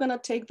because they're not going to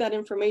take that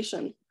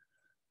information.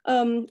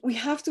 We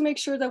have to make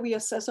sure that we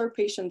assess our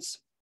patients.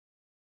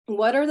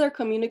 What are their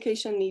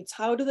communication needs?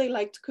 How do they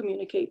like to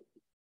communicate?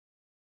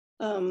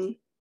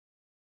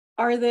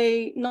 Are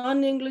they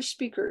non-English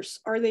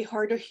speakers? Are they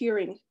hard of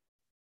hearing?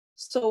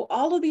 So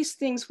all of these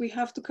things we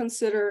have to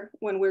consider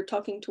when we're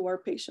talking to our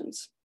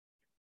patients.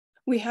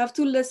 We have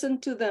to listen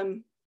to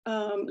them.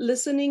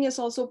 Listening is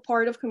also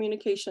part of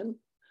communication.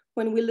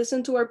 When we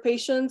listen to our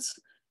patients,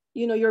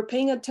 you're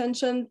paying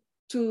attention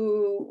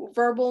to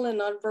verbal and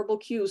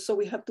nonverbal cues. So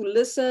we have to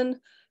listen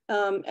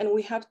and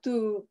we have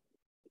to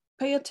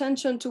pay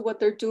attention to what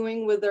they're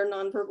doing with their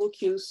nonverbal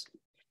cues.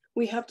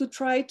 We have to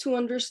try to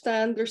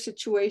understand their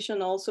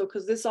situation also,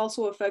 because this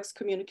also affects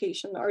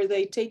communication. Are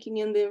they taking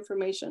in the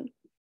information?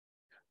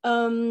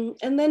 And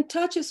then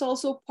touch is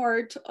also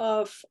part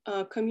of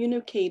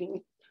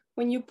communicating.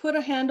 When you put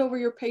a hand over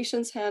your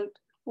patient's hand,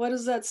 what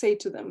does that say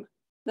to them?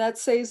 That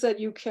says that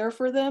you care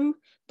for them,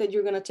 that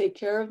you're going to take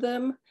care of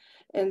them,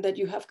 and that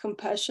you have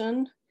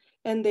compassion,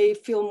 and they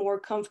feel more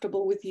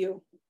comfortable with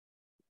you.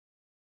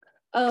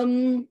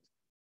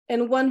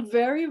 And one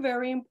very,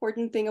 very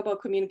important thing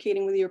about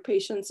communicating with your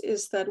patients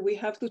is that we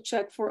have to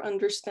check for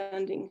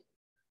understanding.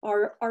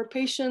 Are our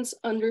patients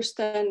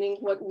understanding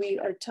what we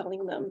are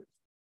telling them?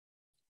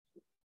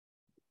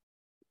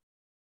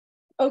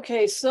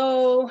 Okay,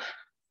 so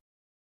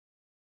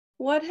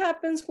what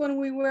happens when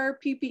we wear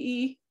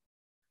PPE?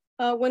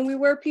 When we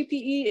wear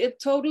PPE, it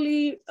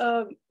totally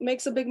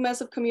makes a big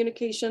mess of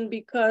communication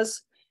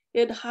because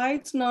it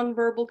hides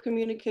nonverbal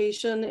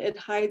communication, it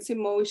hides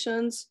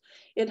emotions,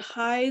 it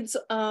hides,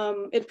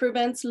 it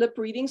prevents lip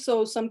reading.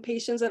 So some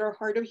patients that are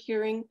hard of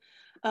hearing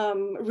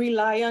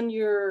rely on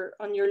your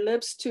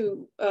lips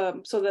to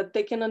so that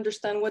they can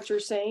understand what you're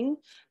saying.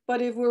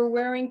 But if we're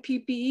wearing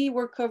PPE,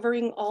 we're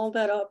covering all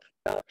that up.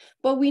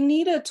 But we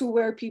needed to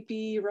wear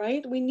PPE,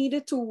 right? We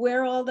needed to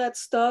wear all that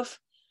stuff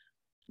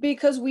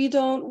because we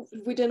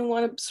didn't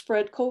want to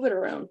spread COVID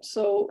around.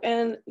 So,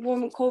 and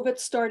when COVID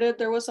started,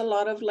 there was a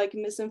lot of like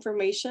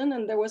misinformation,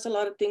 and there was a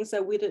lot of things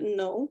that we didn't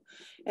know.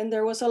 And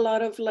there was a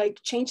lot of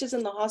like changes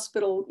in the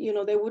hospital. You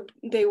know, they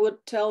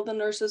would tell the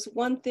nurses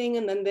one thing,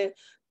 and then the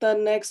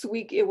next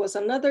week it was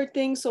another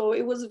thing. So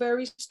it was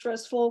very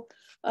stressful.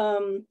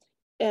 You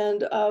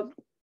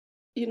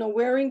know,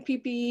 wearing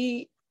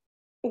PPE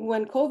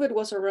when COVID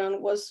was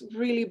around was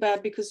really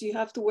bad because you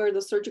have to wear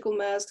the surgical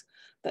masks,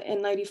 the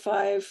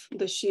N95,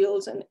 the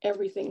shields, and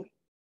everything.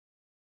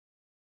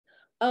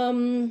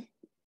 One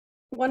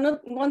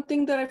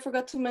thing that I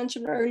forgot to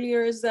mention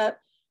earlier is that,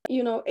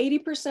 you know,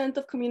 80%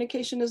 of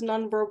communication is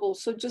nonverbal.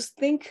 So just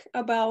think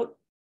about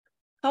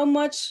how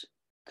much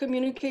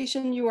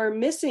communication you are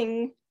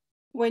missing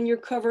when you're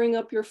covering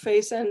up your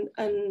face and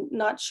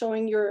not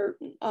showing your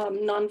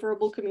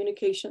nonverbal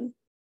communication.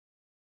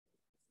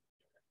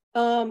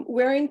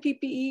 Wearing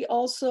PPE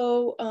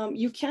also,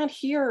 you can't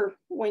hear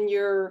when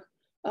you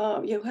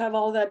have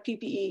all that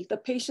PPE. The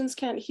patients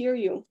can't hear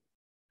you.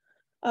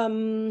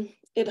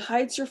 It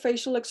hides your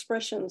facial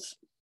expressions.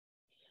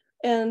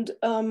 And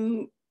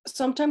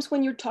sometimes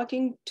when you're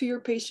talking to your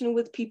patient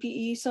with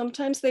PPE,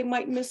 sometimes they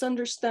might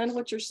misunderstand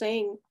what you're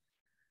saying.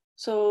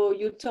 So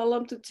you tell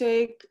them to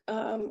take,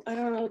 I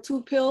don't know,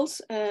 2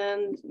 pills,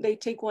 and they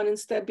take 1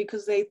 instead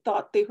because they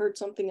thought they heard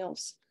something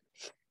else.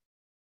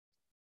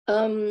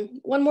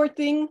 One more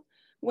thing,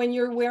 when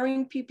you're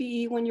wearing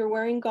PPE, when you're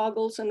wearing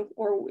goggles,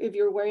 or if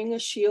you're wearing a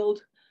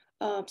shield,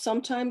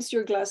 sometimes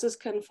your glasses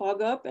can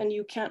fog up and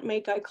you can't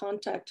make eye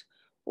contact.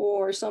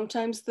 Or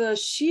sometimes the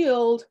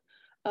shield,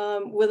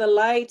 with a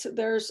light,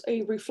 there's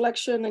a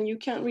reflection and you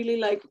can't really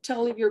like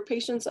tell if your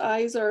patient's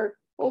eyes are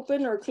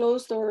open or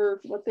closed or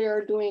what they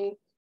are doing.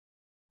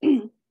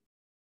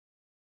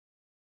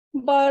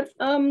 But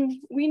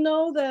we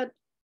know that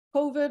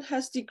COVID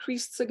has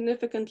decreased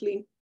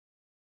significantly.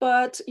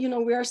 But, you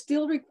know, we are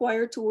still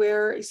required to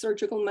wear a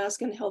surgical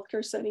mask in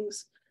healthcare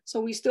settings.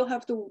 So we still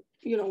have to,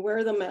 you know,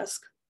 wear the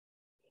mask.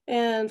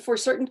 And for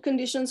certain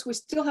conditions, we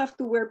still have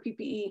to wear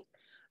PPE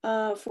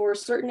for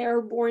certain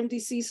airborne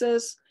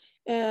diseases.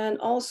 And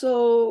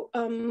also,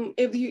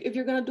 if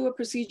you're going to do a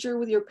procedure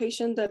with your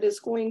patient that is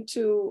going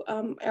to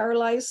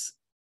aerolize,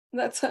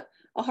 that's a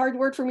hard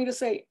word for me to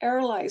say,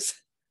 aerolize.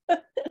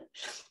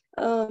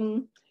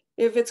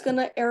 If it's going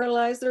to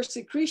aerolize their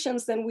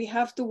secretions, then we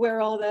have to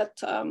wear all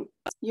that,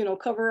 you know,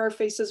 cover our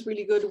faces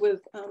really good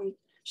with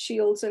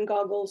shields and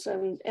goggles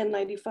and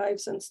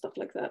N95s and stuff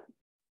like that.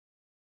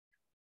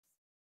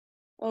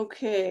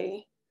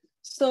 Okay,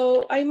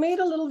 so I made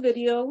a little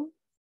video,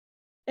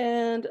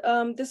 and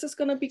this is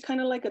going to be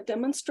kind of like a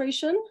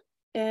demonstration.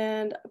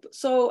 And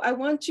so I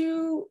want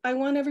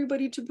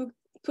everybody to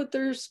put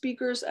their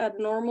speakers at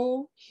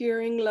normal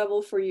hearing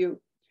level for you.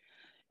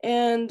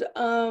 And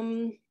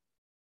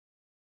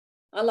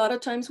a lot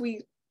of times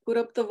we put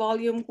up the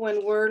volume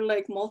when we're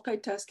like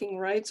multitasking,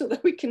 right? So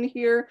that we can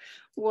hear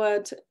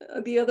what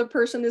the other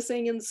person is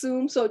saying in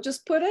Zoom. So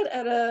just put it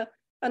at a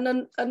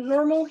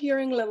normal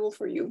hearing level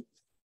for you.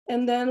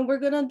 And then we're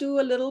gonna do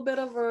a little bit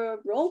of a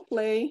role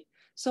play.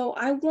 So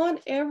I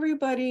want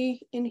everybody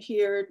in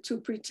here to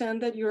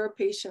pretend that you're a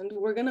patient.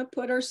 We're gonna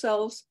put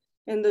ourselves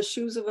in the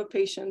shoes of a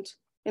patient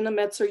in a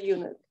MedSur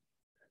unit.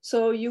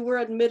 So you were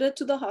admitted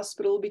to the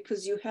hospital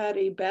because you had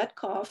a bad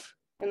cough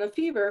and a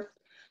fever.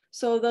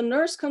 So the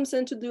nurse comes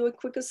in to do a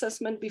quick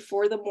assessment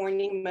before the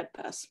morning med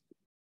pass.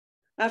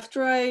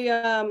 After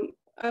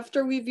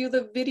we view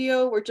the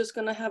video, we're just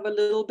gonna have a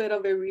little bit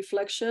of a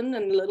reflection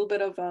and a little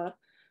bit of a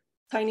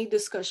tiny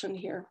discussion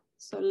here.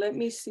 So let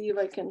me see if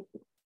I can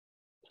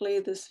play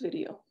this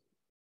video.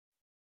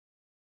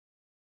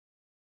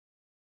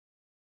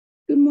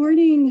 Good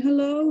morning,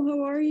 hello,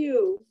 how are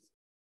you?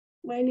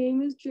 My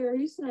name is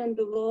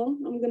Guerra-Sandoval.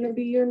 I'm gonna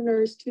be your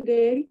nurse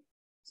today.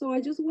 So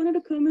I just wanted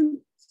to come and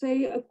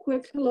say a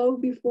quick hello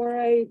before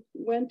I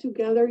went to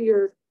gather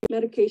your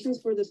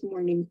medications for this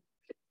morning.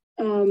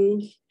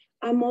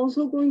 I'm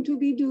also going to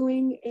be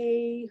doing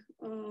a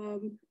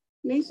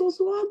nasal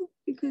swab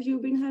because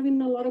you've been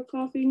having a lot of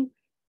coughing,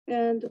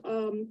 and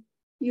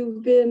we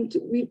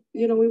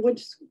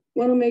just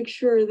want to make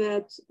sure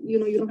that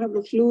you don't have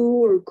the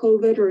flu or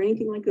COVID or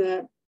anything like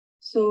that.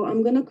 So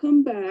I'm going to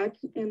come back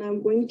and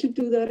I'm going to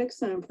do that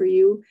exam for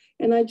you.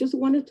 And I just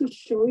wanted to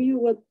show you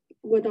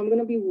what I'm going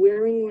to be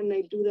wearing when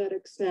I do that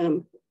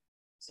exam.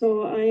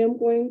 So I am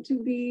going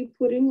to be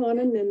putting on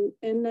an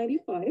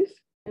N95,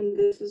 and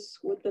this is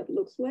what that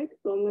looks like.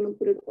 So I'm going to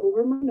put it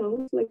over my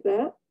nose like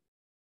that.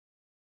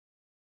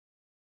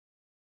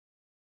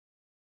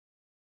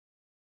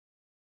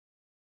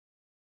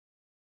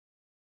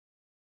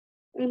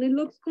 And it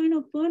looks kind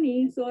of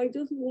funny, so I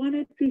just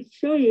wanted to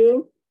show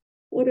you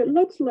what it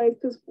looks like,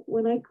 because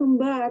when I come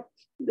back,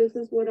 this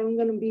is what I'm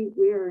going to be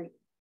wearing.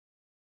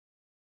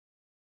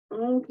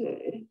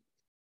 Okay.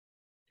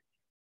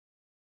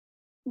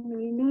 And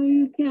I know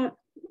you can't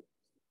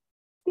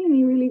see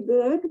me really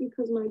good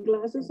because my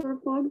glasses are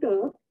fogged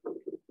up,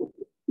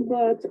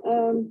 but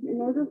in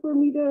order for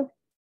me to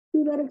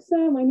do that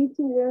exam, I need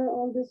to wear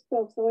all this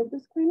stuff. So I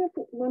just kind of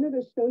wanted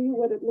to show you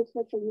what it looks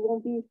like so you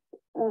won't be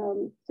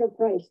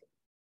surprised.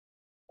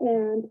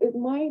 And it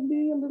might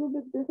be a little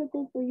bit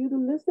difficult for you to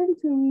listen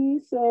to me.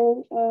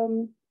 So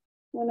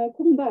when I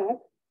come back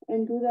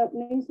and do that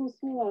nasal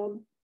swab,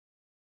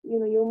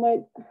 you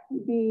might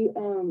be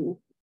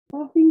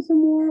coughing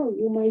some more, or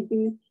you might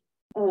be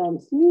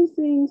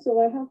sneezing.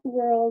 So I have to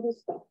wear all this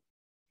stuff.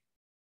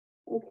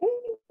 Okay,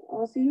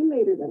 I'll see you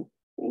later then.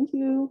 Thank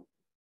you.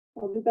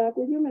 I'll be back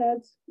with your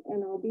meds,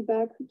 and I'll be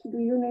back to do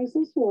your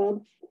nasal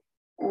swab.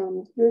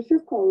 Here's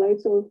your call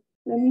light, so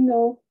let me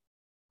know.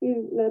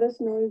 Let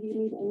us know if you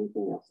need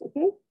anything else,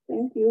 okay?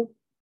 Thank you.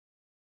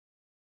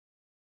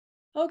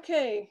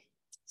 Okay,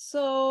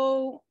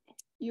 so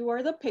you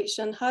are the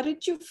patient. How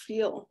did you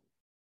feel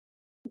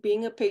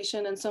being a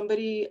patient and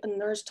a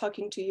nurse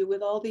talking to you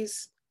with all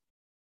these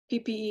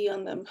PPE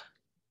on them?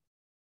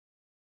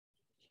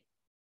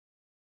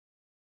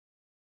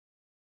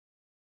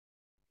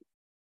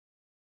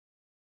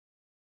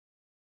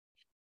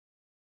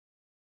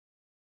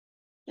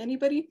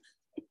 Anybody?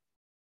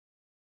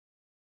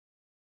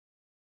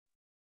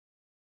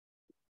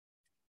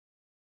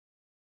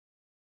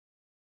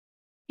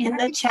 In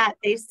the chat,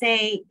 they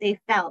say they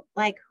felt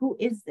like, who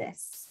is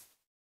this?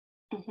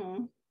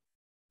 Mm-hmm.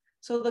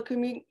 So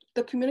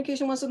the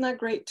communication wasn't that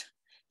great.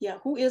 Yeah,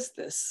 who is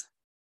this?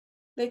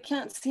 They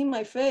can't see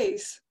my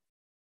face.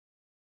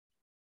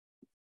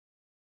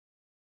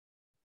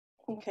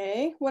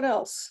 Okay, what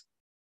else?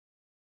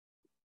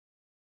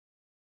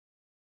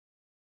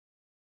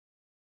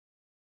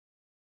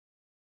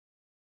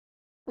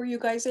 Were you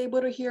guys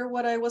able to hear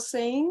what I was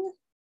saying?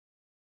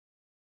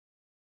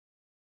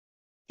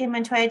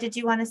 Montoya, did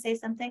you want to say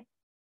something?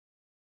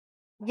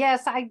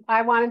 Yes,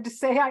 I wanted to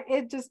say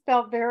it just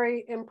felt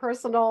very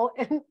impersonal,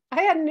 and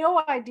I had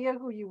no idea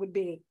who you would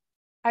be.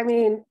 I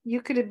mean,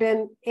 you could have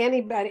been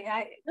anybody.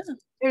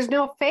 There's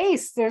no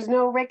face, there's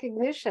no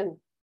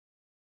recognition.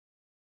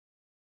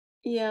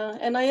 Yeah,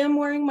 and I am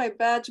wearing my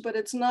badge, but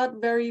it's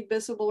not very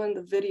visible in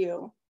the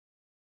video.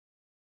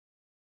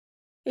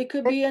 It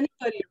could be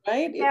anybody,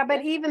 right? Yeah,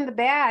 but even the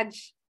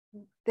badge,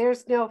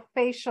 there's no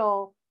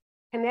facial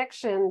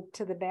connection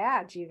to the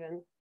badge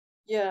even.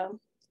 Yeah.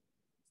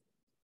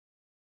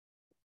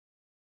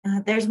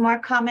 There's more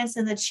comments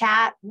in the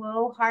chat.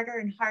 Whoa, harder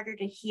and harder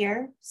to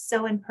hear.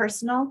 So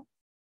impersonal.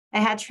 I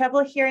had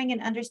trouble hearing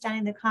and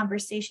understanding the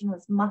conversation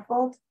was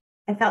muffled.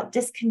 I felt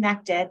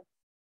disconnected,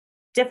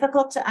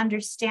 difficult to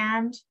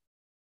understand,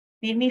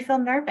 made me feel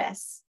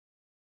nervous.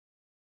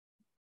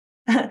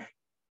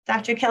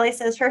 Dr. Kelly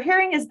says her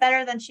hearing is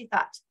better than she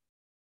thought.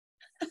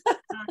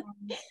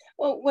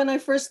 Well, when I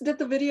first did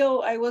the video,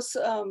 I was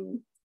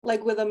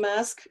like with a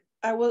mask.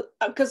 I was,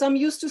 because I'm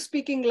used to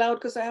speaking loud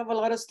because I have a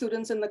lot of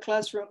students in the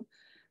classroom.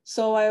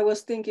 So I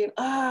was thinking,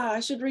 I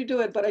should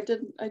redo it, but I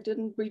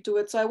didn't redo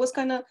it. So I was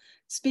kind of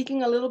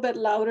speaking a little bit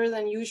louder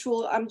than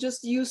usual. I'm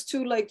just used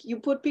to, like, you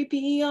put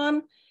PPE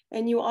on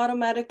and you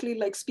automatically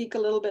like speak a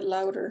little bit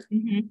louder.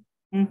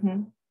 Mm-hmm.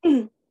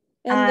 Mm-hmm.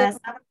 And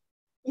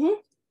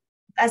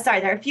then,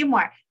 sorry, there are a few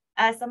more.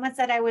 Someone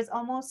said I was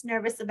almost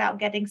nervous about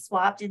getting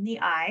swabbed in the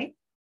eye.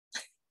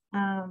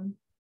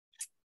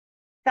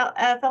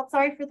 Felt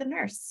sorry for the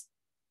nurse.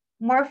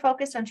 More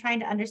focused on trying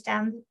to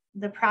understand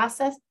the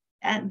process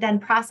and then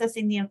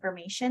processing the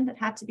information that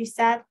had to be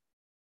said,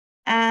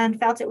 and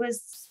felt it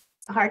was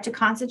hard to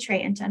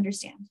concentrate and to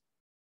understand.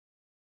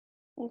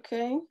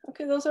 Okay,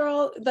 those are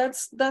all,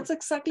 that's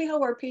exactly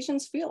how our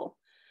patients feel.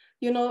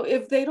 You know,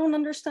 if they don't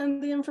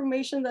understand the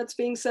information that's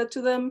being said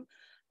to them,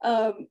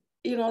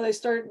 you know, they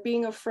start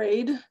being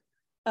afraid.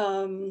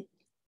 You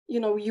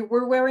know,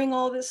 we're wearing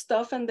all this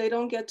stuff and they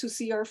don't get to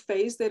see our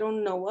face. They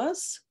don't know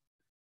us.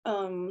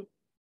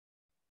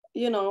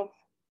 You know,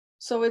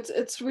 so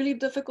it's really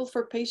difficult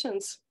for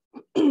patients.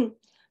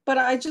 But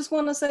I just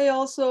want to say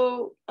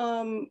also,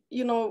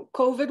 you know,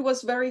 COVID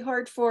was very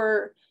hard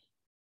for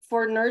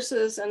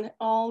nurses and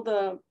all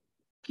the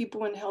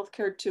people in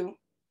healthcare too.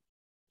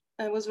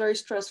 It was very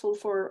stressful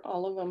for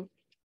all of them.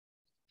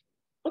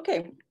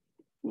 Okay,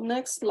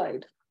 next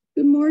slide.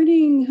 Good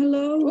morning.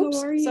 Hello, Oops,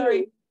 how are you?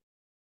 Sorry.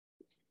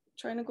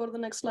 Trying to go to the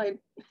next slide.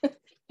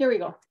 Here we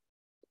go.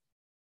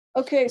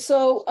 Okay,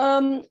 so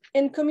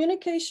in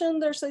communication,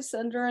 there's a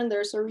sender and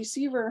there's a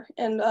receiver.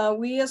 And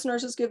we as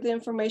nurses give the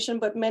information,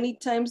 but many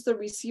times the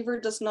receiver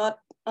does not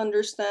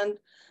understand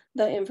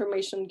the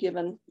information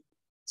given.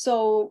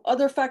 So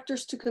other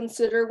factors to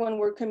consider when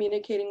we're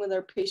communicating with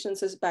our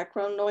patients is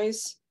background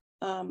noise,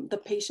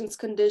 the patient's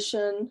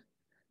condition,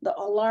 the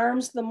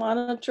alarms, the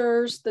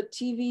monitors, the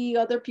TV,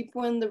 other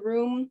people in the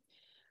room,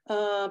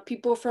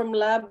 people from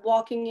lab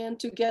walking in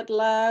to get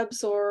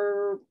labs,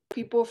 or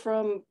people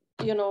from,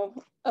 you know,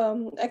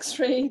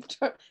 x-ray,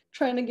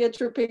 trying to get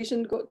your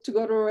patient to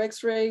go to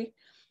x-ray.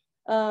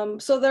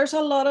 So there's a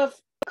lot of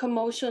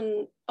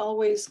commotion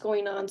always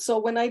going on. So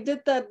when I did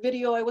that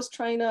video, I was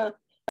trying to,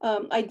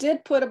 I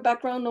did put a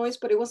background noise,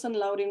 but it wasn't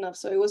loud enough.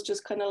 So it was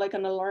just kind of like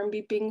an alarm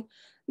beeping.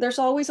 There's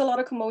always a lot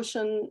of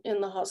commotion in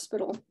the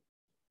hospital.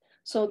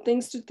 So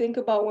things to think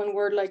about when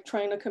we're like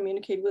trying to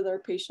communicate with our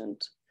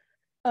patient.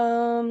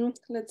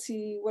 Let's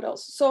see what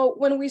else. So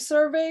when we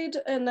surveyed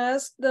and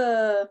asked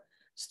the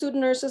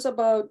student nurses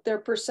about their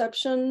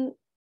perception,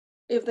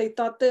 if they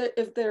thought that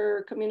if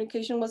their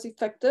communication was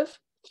effective,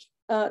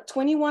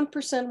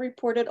 21%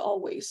 reported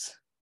always,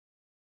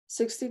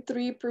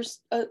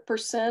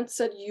 63%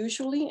 said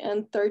usually,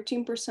 and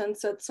 13%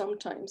 said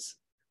sometimes.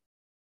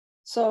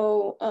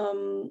 So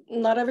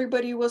not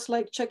everybody was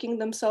like checking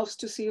themselves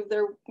to see if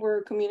they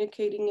were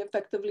communicating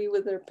effectively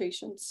with their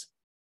patients.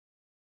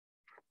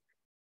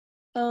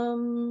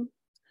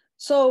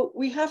 So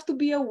we have to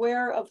be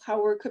aware of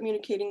how we're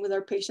communicating with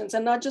our patients,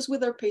 and not just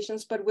with our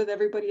patients, but with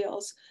everybody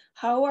else.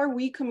 How are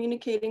we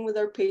communicating with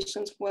our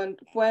patients when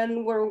we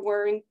are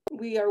wearing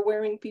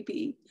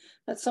PPE?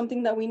 That's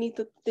something that we need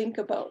to think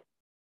about.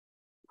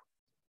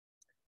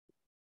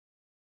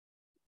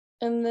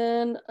 And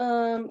then,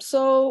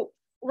 so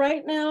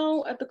right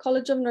now at the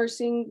College of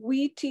Nursing,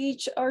 we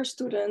teach our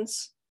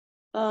students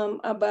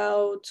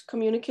about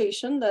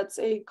communication. That's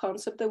a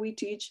concept that we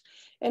teach.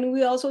 And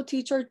we also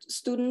teach our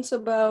students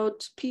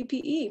about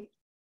PPE,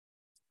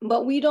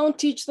 but we don't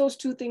teach those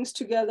two things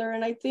together.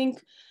 And I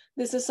think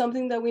this is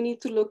something that we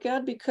need to look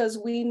at, because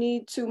we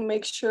need to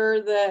make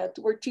sure that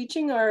we're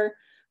teaching our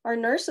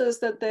nurses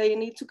that they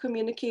need to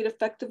communicate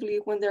effectively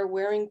when they're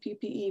wearing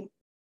PPE.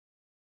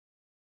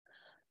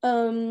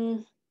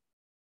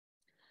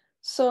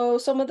 So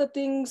some of the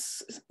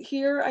things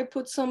here, I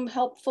put some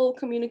helpful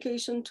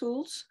communication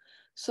tools.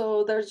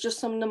 So there's just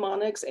some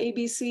mnemonics.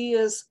 ABC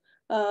is,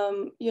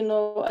 you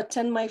know,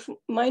 attend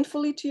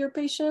mindfully to your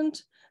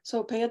patient.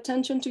 So pay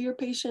attention to your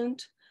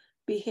patient,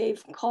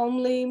 behave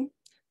calmly,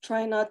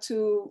 try not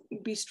to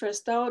be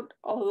stressed out,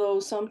 although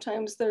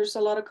sometimes there's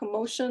a lot of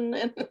commotion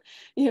and,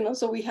 you know,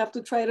 so we have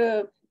to try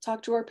to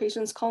talk to our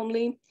patients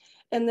calmly,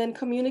 and then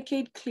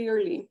communicate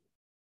clearly.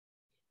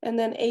 And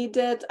then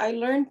ADET, I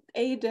learned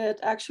ADET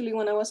actually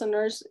when I was a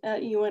nurse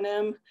at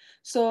UNM.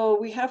 So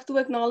we have to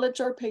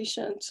acknowledge our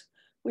patient.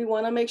 We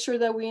want to make sure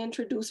that we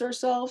introduce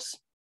ourselves.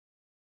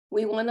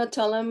 We want to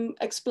tell them,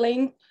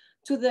 explain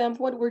to them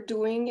what we're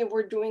doing, if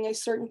we're doing a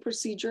certain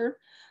procedure.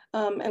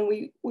 And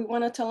we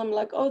want to tell them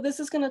like, oh, this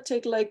is going to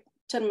take like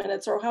 10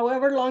 minutes or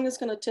however long it's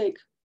going to take.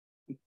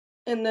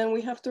 And then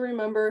we have to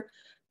remember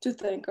to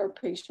thank our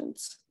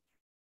patients.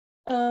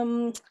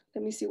 Let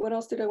me see, what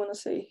else did I want to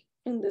say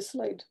in this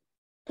slide?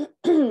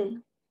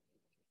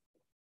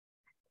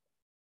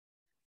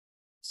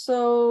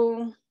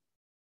 So,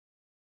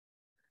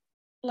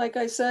 like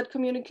I said,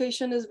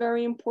 communication is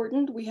very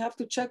important. We have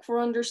to check for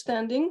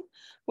understanding.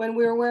 When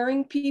we're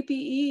wearing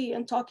PPE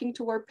and talking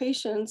to our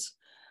patients,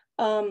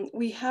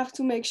 we have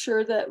to make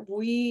sure that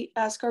we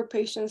ask our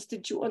patients,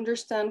 did you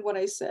understand what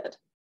I said?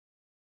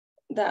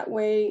 That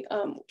way,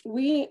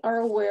 we are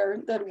aware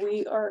that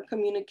we are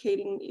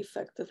communicating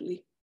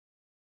effectively.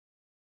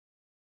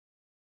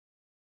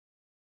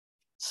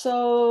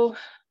 So,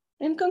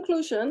 in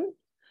conclusion,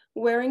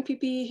 wearing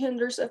PPE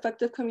hinders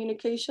effective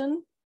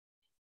communication.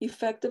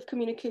 Effective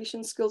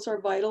communication skills are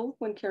vital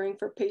when caring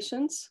for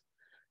patients.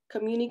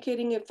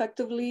 Communicating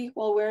effectively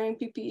while wearing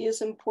PPE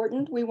is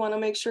important. We want to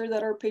make sure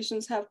that our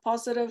patients have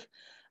positive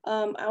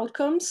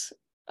outcomes.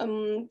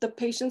 The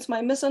patients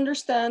might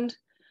misunderstand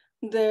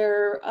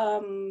their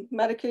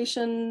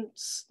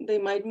medications. They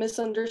might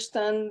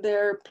misunderstand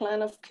their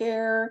plan of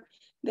care.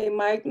 They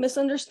might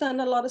misunderstand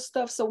a lot of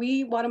stuff. So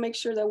we want to make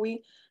sure that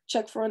we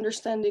check for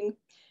understanding.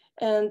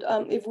 And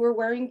if we're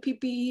wearing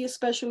PPE,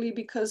 especially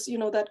because, you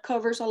know, that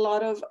covers a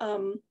lot of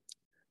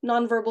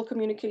nonverbal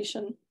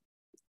communication.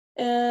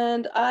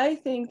 And I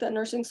think that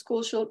nursing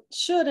schools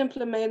should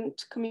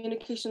implement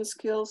communication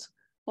skills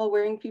while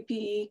wearing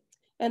PPE,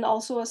 and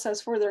also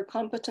assess for their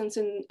competence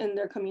in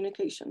their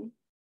communication.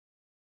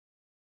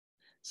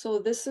 So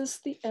this is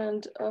the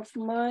end of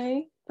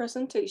my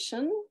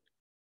presentation.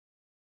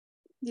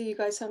 Do you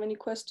guys have any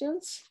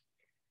questions?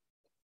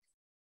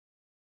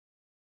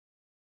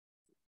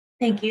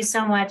 Thank you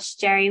so much,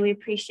 Jerry. We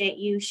appreciate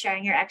you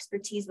sharing your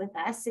expertise with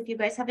us. If you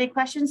guys have any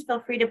questions, feel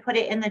free to put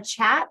it in the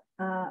chat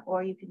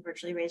or you can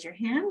virtually raise your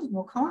hand and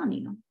we'll call on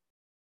you.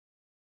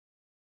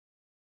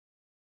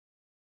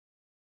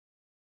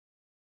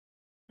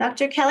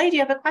 Dr. Kelly, do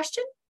you have a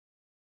question?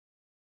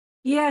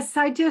 Yes,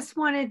 I just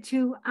wanted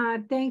to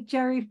thank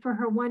Jerry for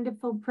her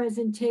wonderful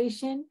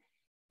presentation.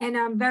 And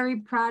I'm very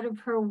proud of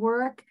her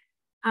work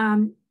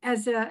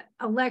as a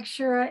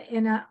lecturer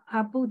and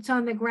a boots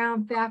on the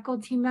ground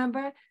faculty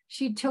member.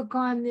 She took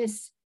on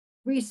this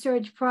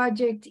research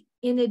project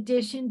in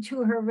addition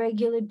to her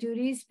regular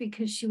duties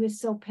because she was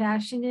so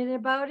passionate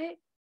about it.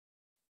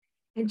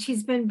 And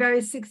she's been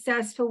very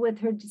successful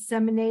with her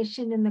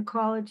dissemination in the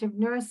College of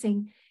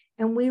Nursing.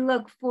 And we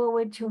look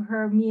forward to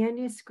her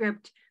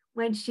manuscript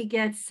when she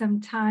gets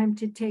some time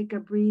to take a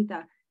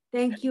breather.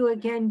 Thank you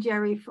again,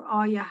 Jerry, for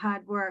all your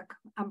hard work.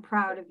 I'm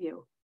proud of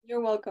you.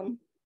 You're welcome.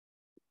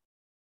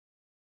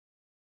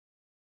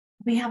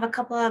 We have a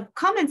couple of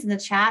comments in the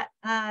chat.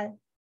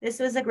 This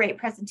was a great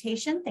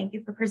presentation. Thank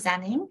you for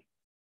presenting.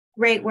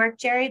 Great work,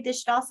 Jerry.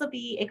 This should also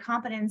be a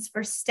competence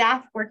for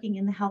staff working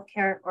in the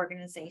healthcare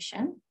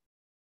organization.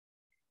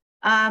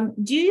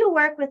 Do you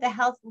work with the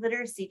health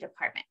literacy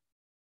department?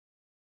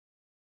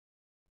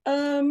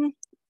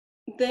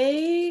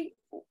 They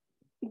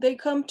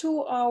come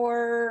to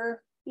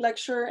our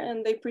lecture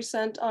and they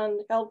present on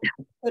health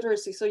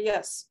literacy. So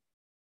yes.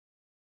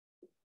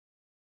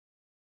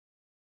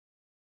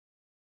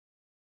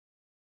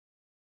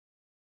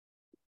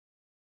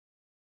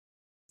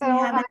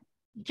 So,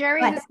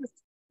 Jerry,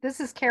 this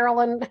is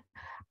Carolyn.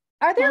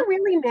 Are there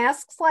really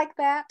masks like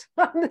that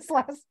on this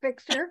last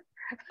picture?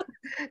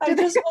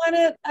 Yes,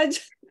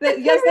 they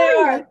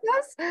are.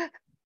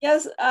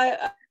 Yes,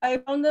 I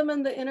found them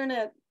on the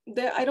internet.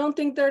 I don't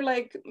think they're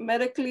like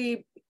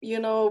medically,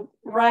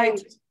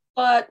 right.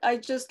 But I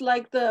just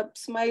like the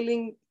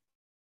smiling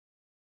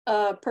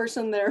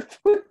person there.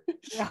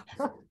 Yeah.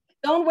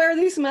 Don't wear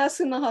these masks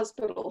in the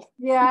hospital.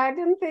 Yeah, I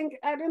didn't think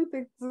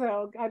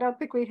so. I don't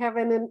think we have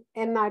an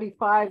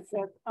N95s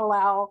that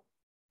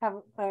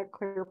have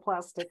clear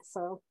plastic.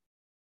 So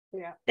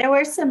yeah. There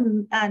were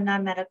some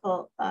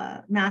non-medical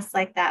masks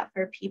like that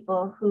for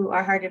people who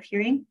are hard of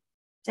hearing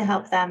to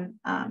help them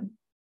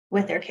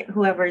with their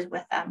whoever's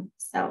with them.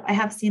 So I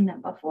have seen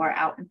them before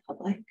out in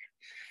public.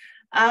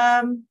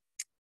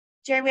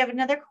 Jerry, we have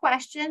another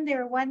question. They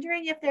were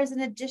wondering if there's an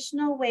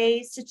additional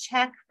ways to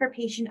check for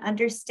patient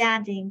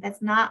understanding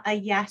that's not a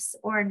yes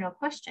or a no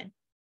question.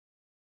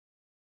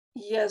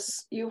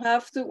 Yes, you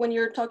have to, when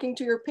you're talking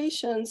to your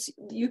patients,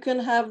 you can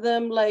have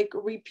them like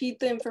repeat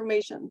the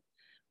information.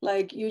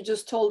 Like you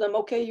just told them,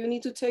 okay, you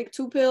need to take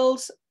 2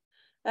 pills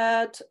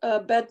at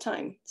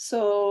bedtime.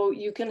 So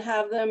you can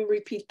have them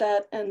repeat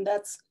that, and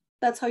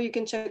that's how you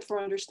can check for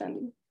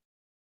understanding.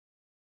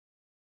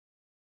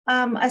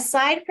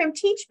 Aside from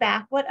teach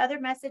back, what other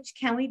message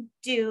can we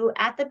do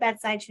at the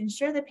bedside to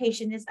ensure the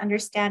patient is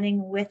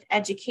understanding with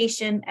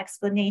education,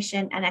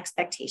 explanation, and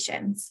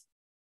expectations?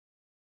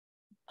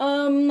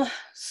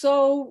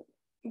 So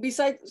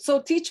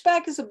teach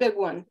back is a big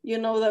one.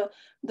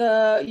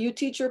 You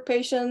teach your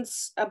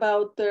patients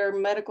about their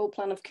medical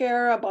plan of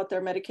care, about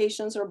their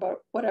medications, or about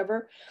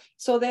whatever.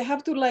 So they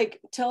have to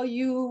like tell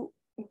you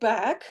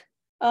back,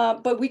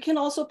 but we can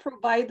also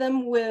provide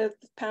them with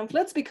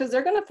pamphlets because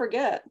they're gonna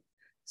forget.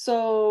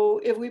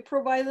 So if we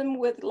provide them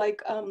with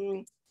like,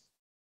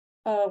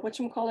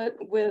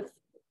 with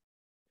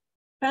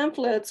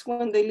pamphlets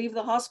when they leave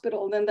the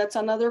hospital, then that's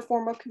another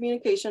form of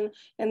communication,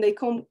 and they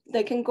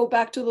can go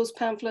back to those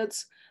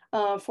pamphlets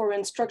for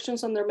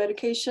instructions on their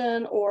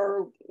medication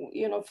or,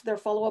 their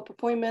follow-up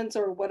appointments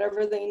or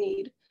whatever they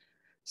need.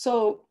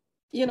 So,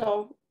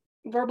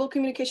 verbal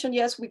communication,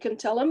 yes, we can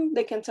tell them,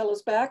 they can tell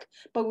us back,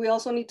 but we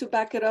also need to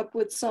back it up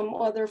with some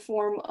other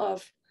form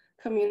of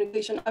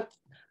communication.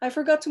 I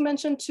forgot to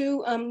mention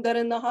too, that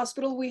in the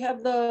hospital, we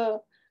have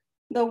the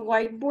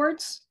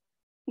whiteboards.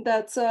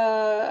 That's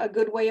a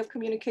good way of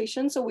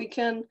communication. So we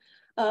can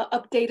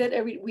update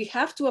it we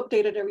have to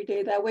update it every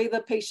day. That way the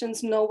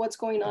patients know what's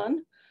going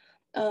on,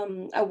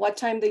 at what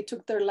time they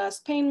took their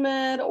last pain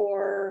med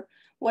or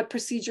what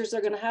procedures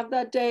they're gonna have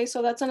that day.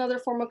 So that's another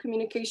form of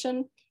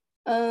communication.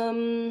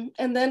 And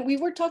then we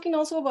were talking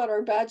also about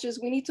our badges.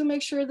 We need to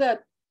make sure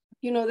that,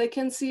 they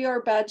can see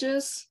our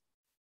badges.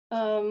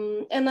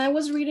 And I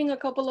was reading a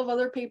couple of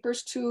other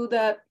papers too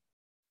that,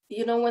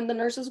 when the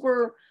nurses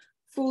were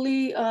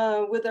fully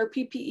with their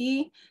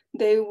PPE,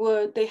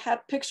 they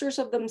had pictures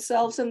of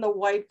themselves in the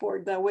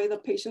whiteboard. That way the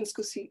patients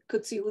could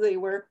see who they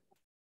were.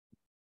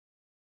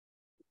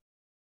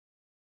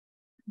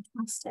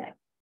 Fantastic.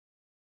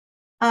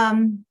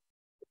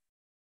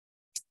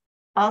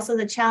 Also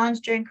the challenge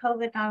during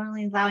COVID, not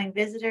only allowing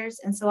visitors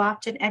and so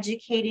often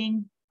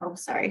educating,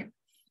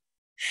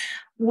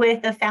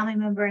 with a family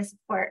member and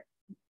support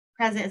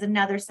present is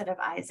another set of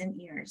eyes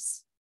and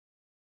ears.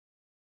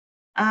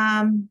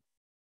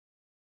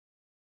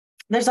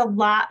 There's a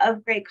lot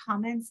of great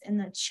comments in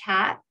the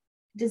chat.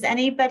 Does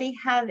anybody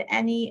have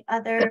any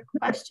other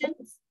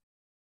questions?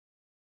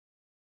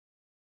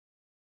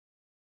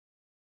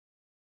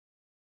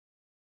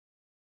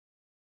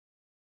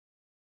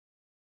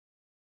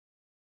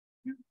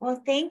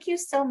 Well, thank you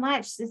so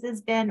much. This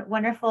has been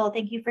wonderful.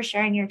 Thank you for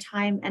sharing your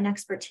time and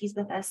expertise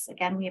with us.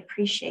 Again, we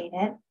appreciate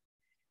it.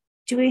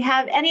 Do we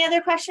have any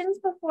other questions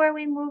before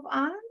we move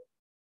on?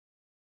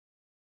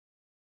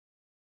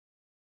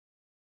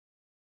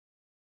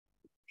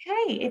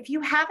 Okay, if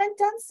you haven't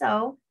done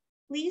so,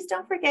 please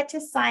don't forget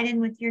to sign in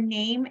with your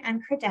name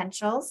and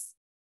credentials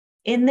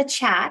in the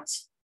chat.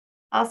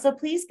 Also,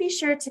 please be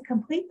sure to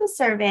complete the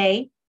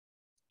survey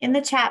in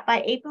the chat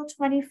by April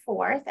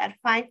 24th at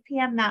 5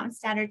 p.m. Mountain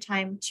Standard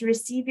Time to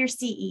receive your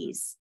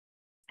CEs.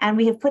 And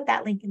we have put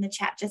that link in the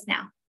chat just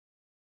now.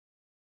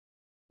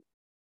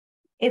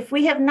 If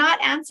we have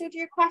not answered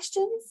your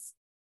questions,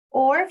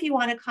 or if you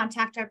want to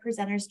contact our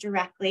presenters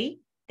directly,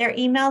 their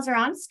emails are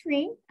on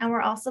screen, and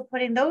we're also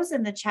putting those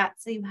in the chat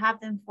so you have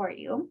them for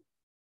you.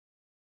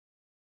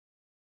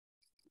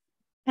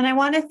 And I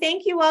want to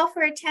thank you all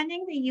for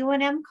attending the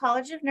UNM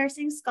College of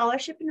Nursing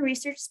Scholarship and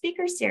Research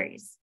Speaker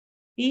Series.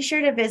 Be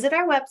sure to visit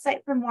our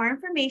website for more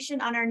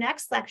information on our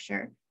next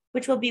lecture,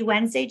 which will be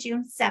Wednesday,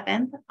 June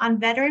 7th, on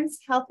Veterans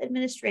Health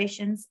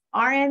Administration's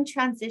RN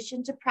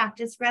Transition to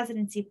Practice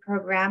Residency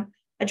Program,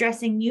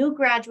 addressing new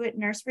graduate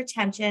nurse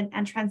retention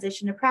and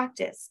transition to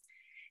practice,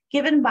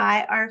 given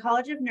by our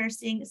College of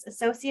Nursing's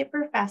Associate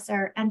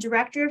Professor and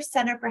Director of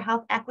Center for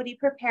Health Equity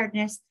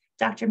Preparedness,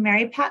 Dr.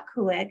 Mary Pat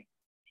Kuig,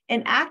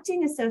 and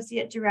Acting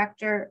Associate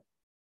Director,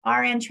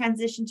 RN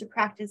Transition to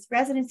Practice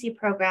Residency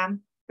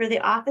Program for the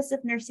Office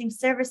of Nursing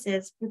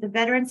Services for the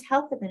Veterans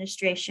Health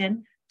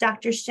Administration,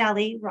 Dr.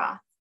 Shelley Roth.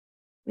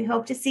 We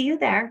hope to see you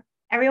there.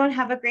 Everyone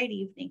have a great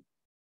evening.